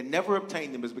reason they can never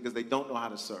obtain them is because they don't know how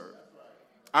to serve.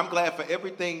 I'm glad for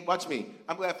everything, watch me,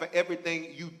 I'm glad for everything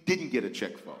you didn't get a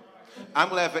check for. I'm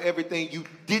glad for everything you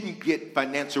didn't get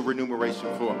financial remuneration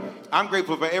for. I'm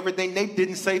grateful for everything they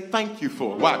didn't say thank you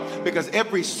for. Why? Because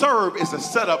every serve is a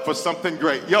setup for something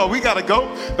great. Yo, we got to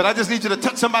go, but I just need you to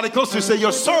touch somebody close to you and say,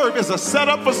 your serve is a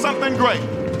setup for something great.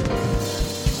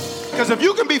 Because if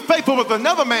you can be faithful with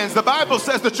another man's, the Bible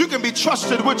says that you can be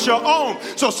trusted with your own.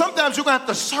 So sometimes you're going to have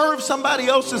to serve somebody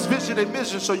else's vision and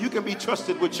mission so you can be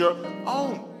trusted with your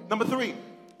own. Number 3,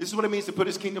 this is what it means to put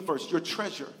his kingdom first. Your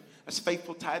treasure. That's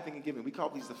faithful tithing and giving. We call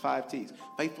these the 5 T's.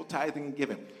 Faithful tithing and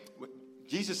giving.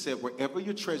 Jesus said, wherever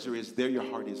your treasure is, there your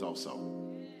heart is also.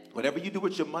 Whatever you do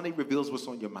with your money reveals what's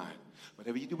on your mind.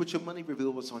 Whatever you do with your money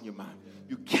reveals what's on your mind.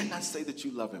 You cannot say that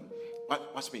you love him.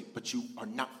 Watch me. But you are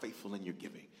not faithful in your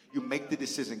giving. You make the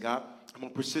decision, God, I'm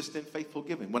going to persist in faithful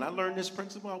giving. When I learned this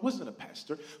principle, I wasn't a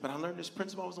pastor. When I learned this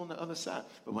principle, I was on the other side.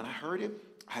 But when I heard it,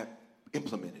 I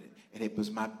implemented it. And it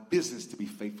was my business to be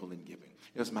faithful in giving.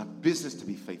 It was my business to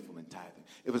be faithful in tithing.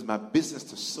 It was my business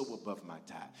to sow above my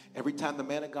tithe. Every time the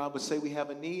man of God would say we have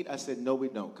a need, I said, no, we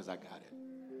don't, because I got it.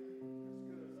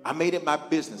 I made it my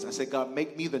business. I said, God,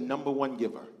 make me the number one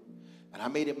giver. And I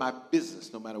made it my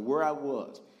business, no matter where I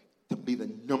was, to be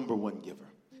the number one giver.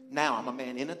 Now, I'm a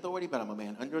man in authority, but I'm a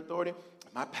man under authority.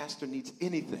 If my pastor needs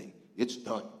anything, it's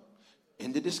done.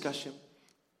 End the discussion.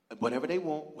 Whatever they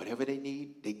want, whatever they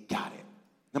need, they got it.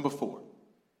 Number 4,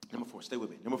 stay with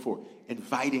me. Number 4,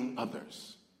 inviting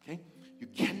others. Okay? You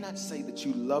cannot say that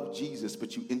you love Jesus,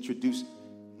 but you introduce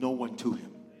no one to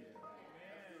him.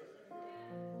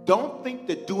 Don't think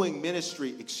that doing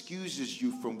ministry excuses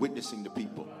you from witnessing to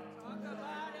people.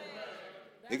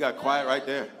 They got quiet right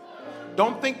there.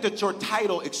 Don't think that your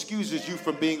title excuses you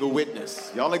from being a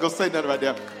witness. Y'all ain't gonna say nothing right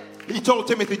there. He told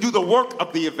Timothy, do the work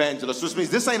of the evangelist, which means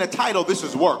this ain't a title, this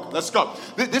is work. Let's go.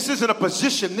 This isn't a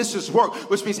position, this is work,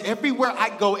 which means everywhere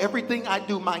I go, everything I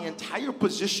do, my entire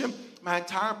position, my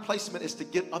entire placement is to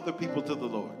get other people to the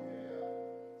Lord.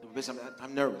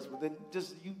 I'm nervous. Well, then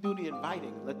just you do the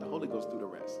inviting and let the Holy Ghost do the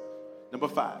rest. Number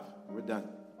 5, we're done.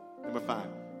 Number 5,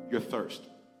 your thirst.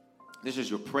 This is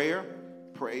your prayer,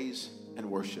 praise, and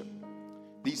worship.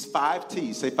 These 5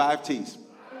 T's, say 5 T's.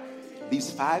 These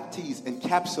 5 T's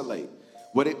encapsulate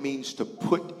what it means to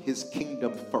put his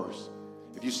kingdom first.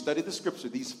 If you study the scripture,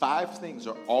 these 5 things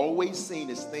are always seen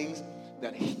as things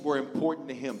that were important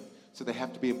to him, so they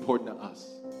have to be important to us.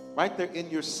 Right there in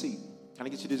your seat. Can I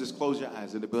get you to just close your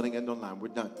eyes in the building and online? We're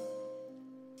done.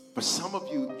 For some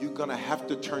of you, you're going to have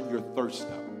to turn your thirst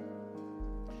up.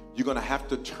 You're going to have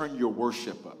to turn your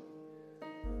worship up.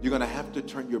 You're going to have to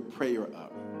turn your prayer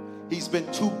up. He's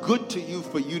been too good to you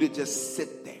for you to just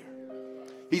sit there.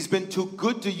 He's been too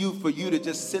good to you for you to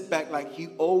just sit back like he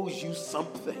owes you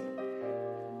something.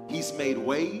 He's made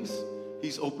ways.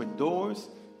 He's opened doors.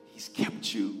 He's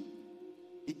kept you.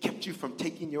 He kept you from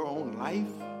taking your own life.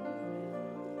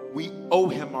 We owe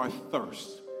him our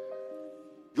thirst.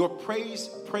 Your praise,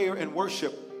 prayer, and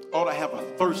worship ought to have a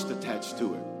thirst attached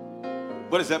to it.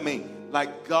 What does that mean?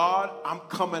 Like, God, I'm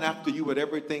coming after you with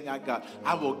everything I got.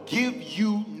 I will give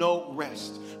you no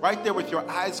rest. Right there with your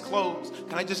eyes closed,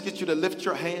 can I just get you to lift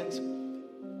your hands?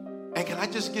 And can I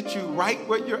just get you right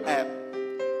where you're at?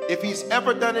 If he's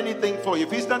ever done anything for you,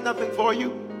 if he's done nothing for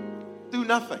you, do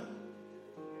nothing.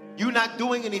 You not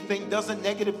doing anything doesn't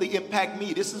negatively impact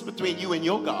me. This is between you and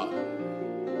your God.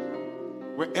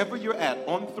 Wherever you're at,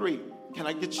 on 3, can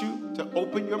I get you to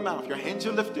open your mouth? Your hands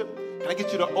are lifted. Can I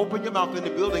get you to open your mouth in the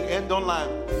building and online?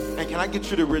 And can I get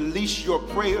you to release your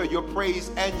prayer, your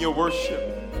praise, and your worship?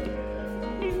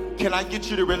 Can I get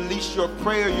you to release your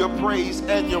prayer, your praise,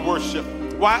 and your worship?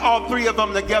 Why all 3 of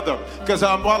them together? Because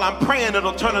while I'm praying,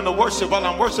 it'll turn into worship. While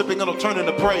I'm worshiping, it'll turn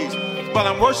into praise. While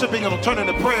I'm worshiping, it'll turn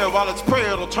into prayer. While it's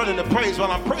prayer, it'll turn into praise.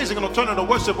 While I'm praising, it'll turn into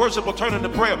worship. Worship will turn into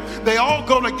prayer. They all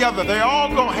go together. They all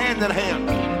go hand in hand.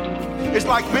 It's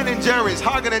like Ben and Jerry's,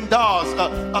 Haagen and Dazs,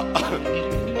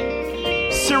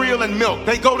 cereal and milk.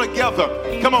 They go together.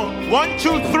 Come on. 1,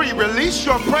 2, 3. Release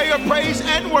your prayer, praise,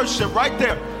 and worship right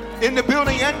there in the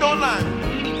building and online.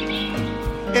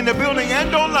 In the building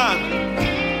and online.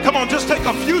 Come on, just take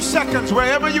a few seconds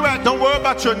wherever you're at. Don't worry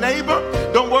about your neighbor.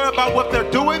 Don't worry about what they're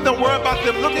doing. Don't worry about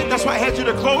them looking. That's why I had you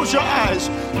to close your eyes.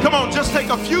 Come on, just take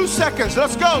a few seconds.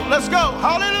 Let's go. Let's go.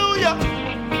 Hallelujah.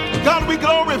 God, we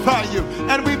glorify you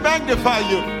and we magnify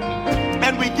you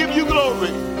and we give you glory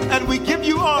and we give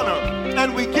you honor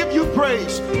and we give you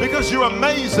praise because you're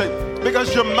amazing,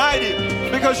 because you're mighty,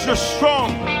 because you're strong.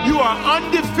 You are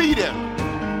undefeated.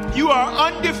 You are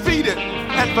undefeated.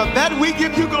 And for that we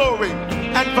give you glory.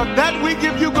 And for that we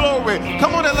give you glory.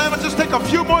 Come on, Atlanta, just take a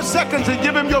few more seconds and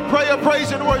give him your prayer,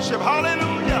 praise, and worship.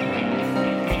 Hallelujah.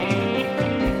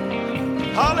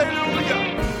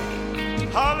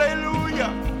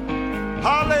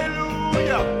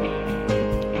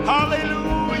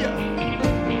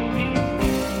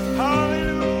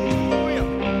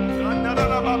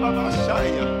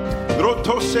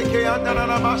 Roto sheke yanda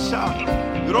na masha.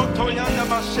 Roto yanda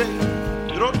mashe.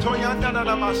 Roto yanda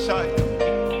na masha.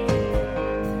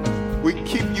 We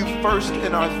keep you first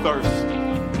in our thirst.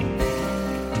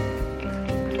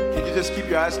 Can you just keep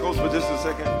your eyes closed for just a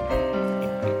second?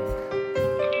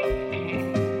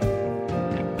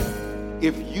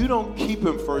 If you don't keep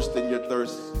him first in your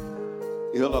thirst,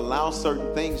 he'll allow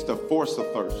certain things to force a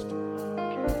thirst.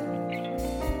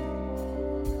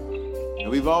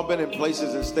 And we've all been in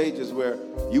places and stages where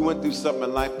you went through something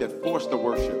in life that forced the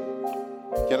worship.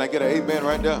 Can I get an amen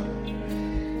right there?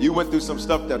 You went through some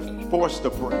stuff that forced the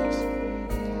praise.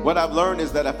 What I've learned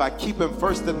is that if I keep him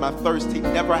first in my thirst, he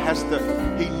never has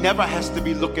to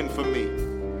be looking for me.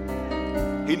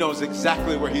 He knows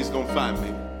exactly where he's going to find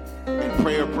me. In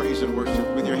prayer, praise, and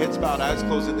worship. With your heads bowed, eyes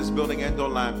closed in this building and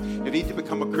online. You need to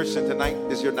become a Christian. Tonight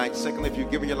is your night. Secondly, if you've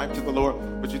given your life to the Lord,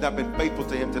 but you've not been faithful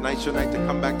to him, tonight's your night to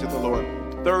come back to the Lord.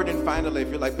 Third and finally, if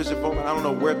you're like Bishop Foreman, I don't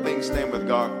know where things stand with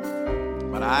God,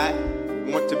 but I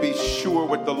want to be sure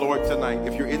with the Lord tonight.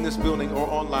 If you're in this building or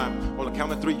online, on the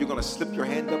count of three, you're going to slip your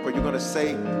hand up, or you're going to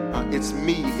say, it's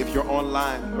me. If you're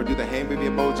online, or do the hand wavy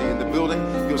emoji. In the building,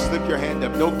 you'll slip your hand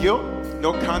up. No guilt,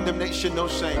 no condemnation, no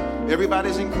shame.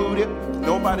 Everybody's included.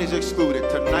 Nobody's excluded.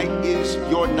 Tonight is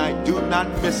your night. Do not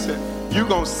miss it. You're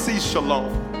going to see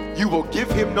Shalom. You will give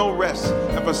him no rest.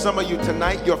 And for some of you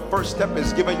tonight, your first step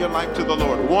is giving your life to the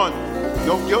Lord. 1,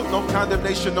 no guilt, no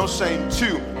condemnation, no shame.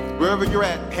 2, wherever you're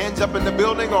at, hands up in the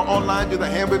building or online, do the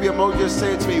hand wave emoji,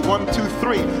 say it to me. 1, 2,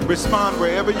 3, respond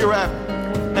wherever you're at.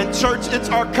 And church, it's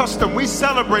our custom. We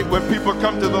celebrate when people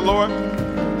come to the Lord.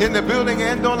 In the building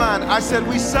and online, I said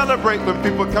we celebrate when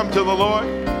people come to the Lord.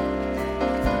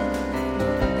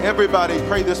 Everybody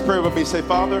pray this prayer with me. Say,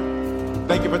 Father,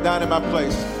 thank you for dying in my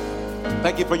place.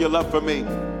 Thank you for your love for me.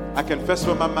 I confess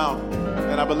with my mouth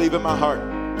and I believe in my heart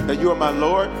that you are my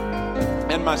Lord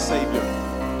and my Savior.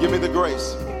 Give me the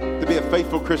grace to be a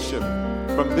faithful Christian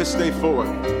from this day forward.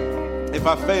 If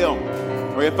I fail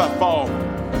or if I fall,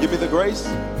 give me the grace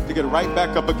to get right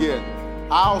back up again.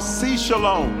 I'll see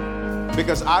Shalom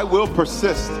because I will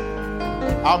persist.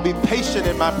 I'll be patient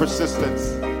in my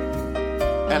persistence,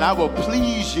 and I will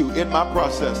please you in my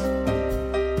process.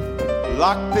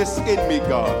 Lock this in me,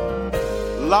 God.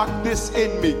 Lock this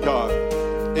in me, God.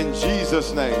 In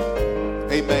Jesus' name,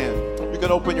 amen. You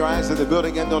can open your eyes in the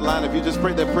building and online. If you just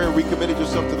prayed that prayer, recommitted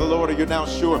yourself to the Lord, or you're now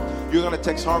sure, you're going to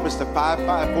text Harvest to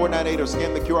 55498 or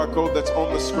scan the QR code that's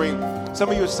on the screen. Some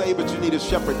of you are saved, but you need a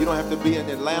shepherd. You don't have to be in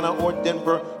Atlanta or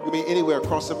Denver. You can be anywhere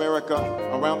across America,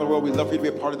 around the world. We'd love for you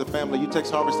to be a part of the family. You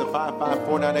text Harvest to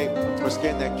 55498 or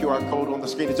scan that QR code on the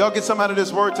screen. Did y'all get some out of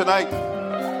this word tonight?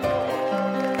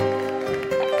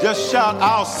 Just shout,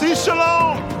 I'll see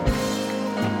Shalom.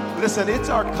 Listen, it's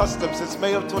our custom since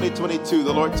May of 2022.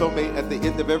 The Lord told me at the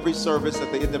end of every service,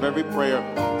 at the end of every prayer,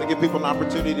 to give people an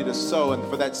opportunity to sow and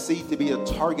for that seed to be a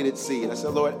targeted seed. I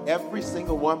said, Lord, every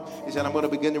single one, he said, I'm going to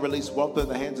begin to release wealth in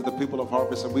the hands of the people of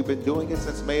Harvest. And we've been doing it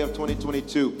since May of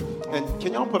 2022. And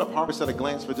can y'all put up Harvest at a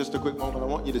glance for just a quick moment? I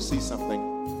want you to see something.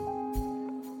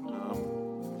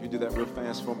 If you do that real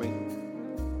fast for me.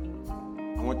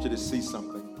 I want you to see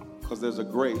something because there's a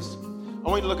grace. I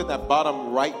want you to look at that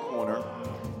bottom right corner.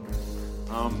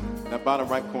 That bottom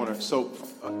right corner. So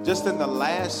just in the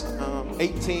last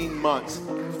 18 months,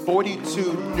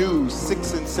 42 new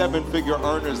 6- and 7-figure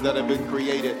earners that have been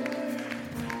created.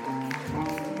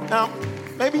 Now,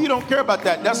 maybe you don't care about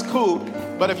that. That's cool.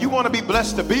 But if you want to be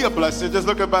blessed to be a blessing, just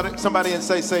look at somebody and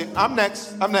say, I'm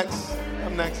next. I'm next.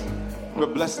 I'm next. We're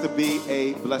blessed to be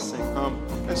a blessing.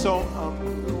 And so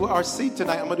our seed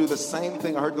tonight, I'm going to do the same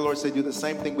thing. I heard the Lord say do the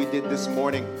same thing we did this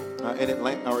morning in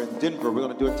Atlanta or in Denver. We're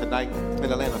going to do it tonight in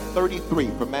Atlanta. 33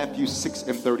 for Matthew 6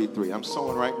 and 33. I'm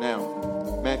sowing right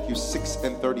now. Matthew 6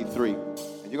 and 33.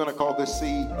 And you're going to call this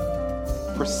seed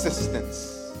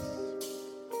persistence.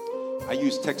 I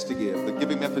use text to give. The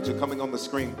giving methods are coming on the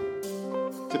screen.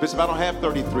 Say, Bishop, I don't have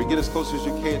 33. Get as close as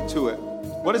you can to it.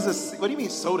 What is this? What do you mean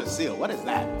sow to seal? What is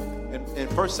that? In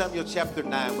 1 Samuel chapter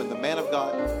 9, when the man of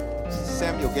God,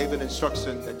 Samuel, gave an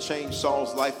instruction that changed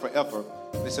Saul's life forever,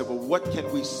 they said, well, what can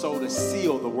we sow to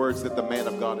seal the words that the man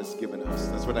of God has given us?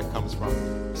 That's where that comes from.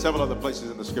 Several other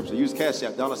places in the scripture. Use Cash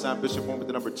App, $ Bishop Foreman with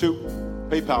the number 2.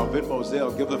 PayPal, Venmo,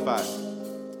 Zelle, Givelify.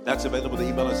 That's available to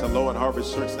email us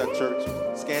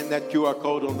hello@harvestchurch.church. Scan that QR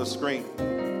code on the screen.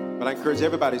 But I encourage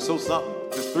everybody, sow something.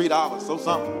 Just $3, sow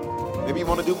something. Maybe you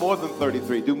want to do more than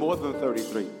 33. Do more than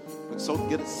 33. But so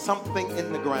get something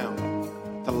in the ground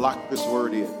to lock this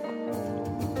word in.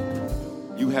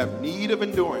 You have need of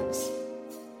endurance,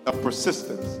 of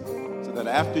persistence, so that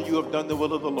after you have done the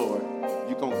will of the Lord,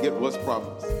 you're going to get what's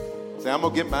promised. Say, I'm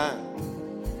going to get mine.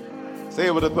 Say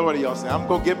it with authority, y'all. Say, I'm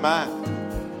going to get mine.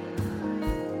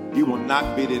 You will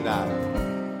not be denied.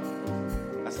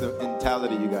 That's the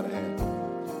mentality you got to have.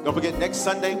 Don't forget, next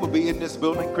Sunday we'll be in this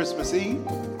building, Christmas Eve.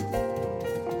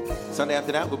 Sunday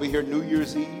after that, we'll be here New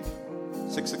Year's Eve,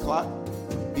 6 o'clock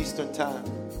Eastern time.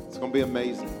 It's going to be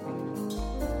amazing.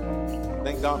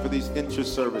 Thank God for these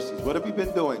interest services. What have you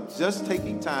been doing? Just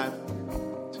taking time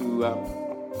to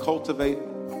cultivate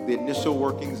the initial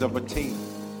workings of a team.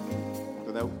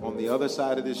 So that on the other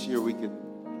side of this year, we can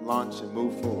launch and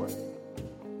move forward.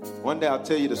 One day I'll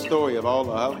tell you the story of all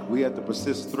the help we had to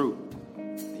persist through.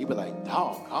 You'd be like,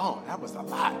 doggone, that was a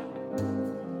lot.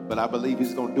 But I believe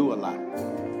he's going to do a lot.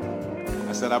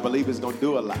 I said, I believe he's going to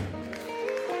do a lot.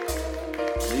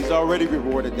 He's already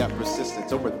rewarded that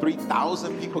persistence. Over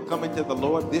 3,000 people coming to the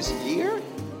Lord this year?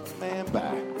 Man,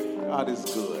 bye. God is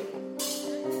good.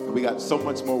 But we got so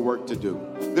much more work to do.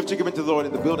 Lift your gift to the Lord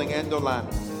in the building and online.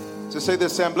 So say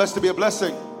this, say, I'm blessed to be a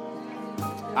blessing.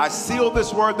 I seal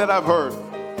this word that I've heard.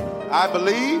 I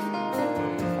believe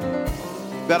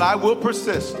that I will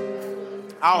persist.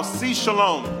 I'll see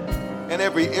shalom in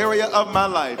every area of my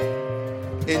life.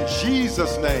 In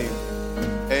Jesus' name,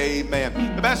 amen.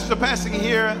 The pastors are passing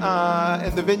here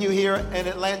in the venue here in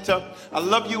Atlanta. I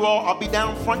love you all. I'll be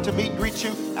down front to meet and greet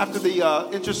you after the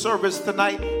inter-service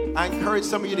tonight. I encourage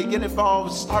some of you to get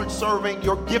involved, start serving.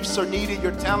 Your gifts are needed,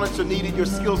 your talents are needed, your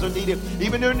skills are needed.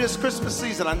 Even during this Christmas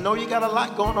season, I know you got a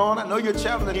lot going on. I know you're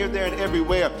traveling here, there, and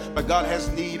everywhere, but God has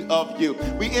need of you.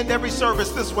 We end every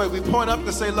service this way. We point up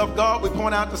to say love God, we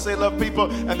point out to say love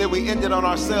people, and then we end it on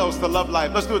ourselves to love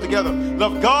life. Let's do it together.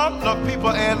 Love God, love people,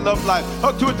 and love life.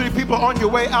 Hug 2 or 3 people on your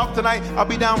way out tonight. I'll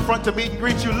be down front to meet and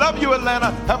greet you. Love you,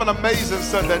 Atlanta. Have an amazing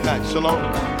Sunday night. Shalom.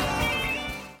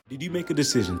 Did you make a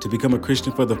decision to become a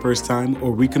Christian for the first time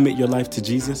or recommit your life to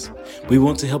Jesus? We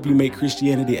want to help you make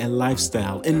Christianity a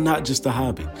lifestyle and not just a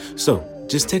hobby. So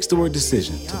just text the word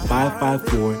decision to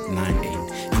 55498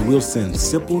 and we'll send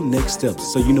simple next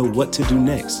steps so you know what to do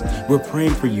next. We're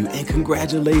praying for you and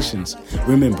congratulations.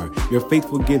 Remember, your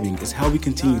faithful giving is how we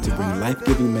continue to bring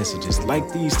life-giving messages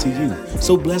like these to you.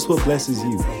 So bless what blesses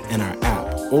you in our app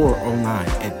or online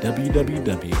at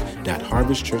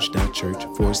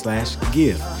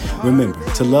www.harvestchurch.church/give. Remember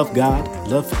to love God,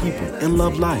 love people, and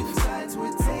love life.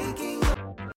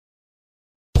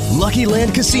 Lucky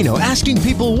Land Casino, asking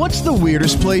people, what's the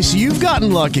weirdest place you've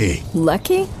gotten lucky?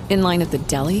 Lucky? In line at the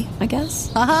deli, I guess?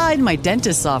 Aha, in my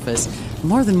dentist's office.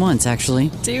 More than once,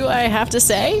 actually. Do I have to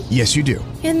say? Yes, you do.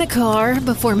 In the car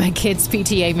before my kids'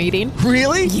 PTA meeting.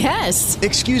 Really? Yes.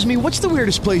 Excuse me, what's the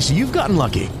weirdest place you've gotten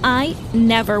lucky? I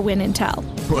never win and tell.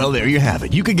 Well, there you have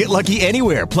it. You can get lucky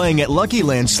anywhere, playing at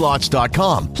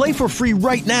LuckyLandSlots.com. Play for free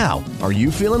right now. Are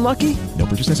you feeling lucky? No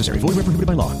purchase necessary. Void where prohibited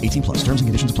by law. 18+. Terms and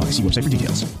conditions apply. See website for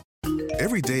details.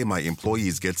 Every day, my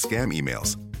employees get scam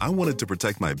emails. I wanted to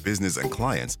protect my business and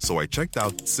clients, so I checked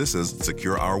out CISA's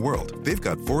Secure Our World. They've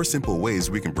got 4 simple ways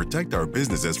we can protect our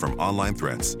businesses from online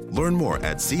threats. Learn more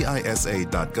at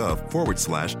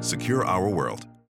CISA.gov/Secure Our World.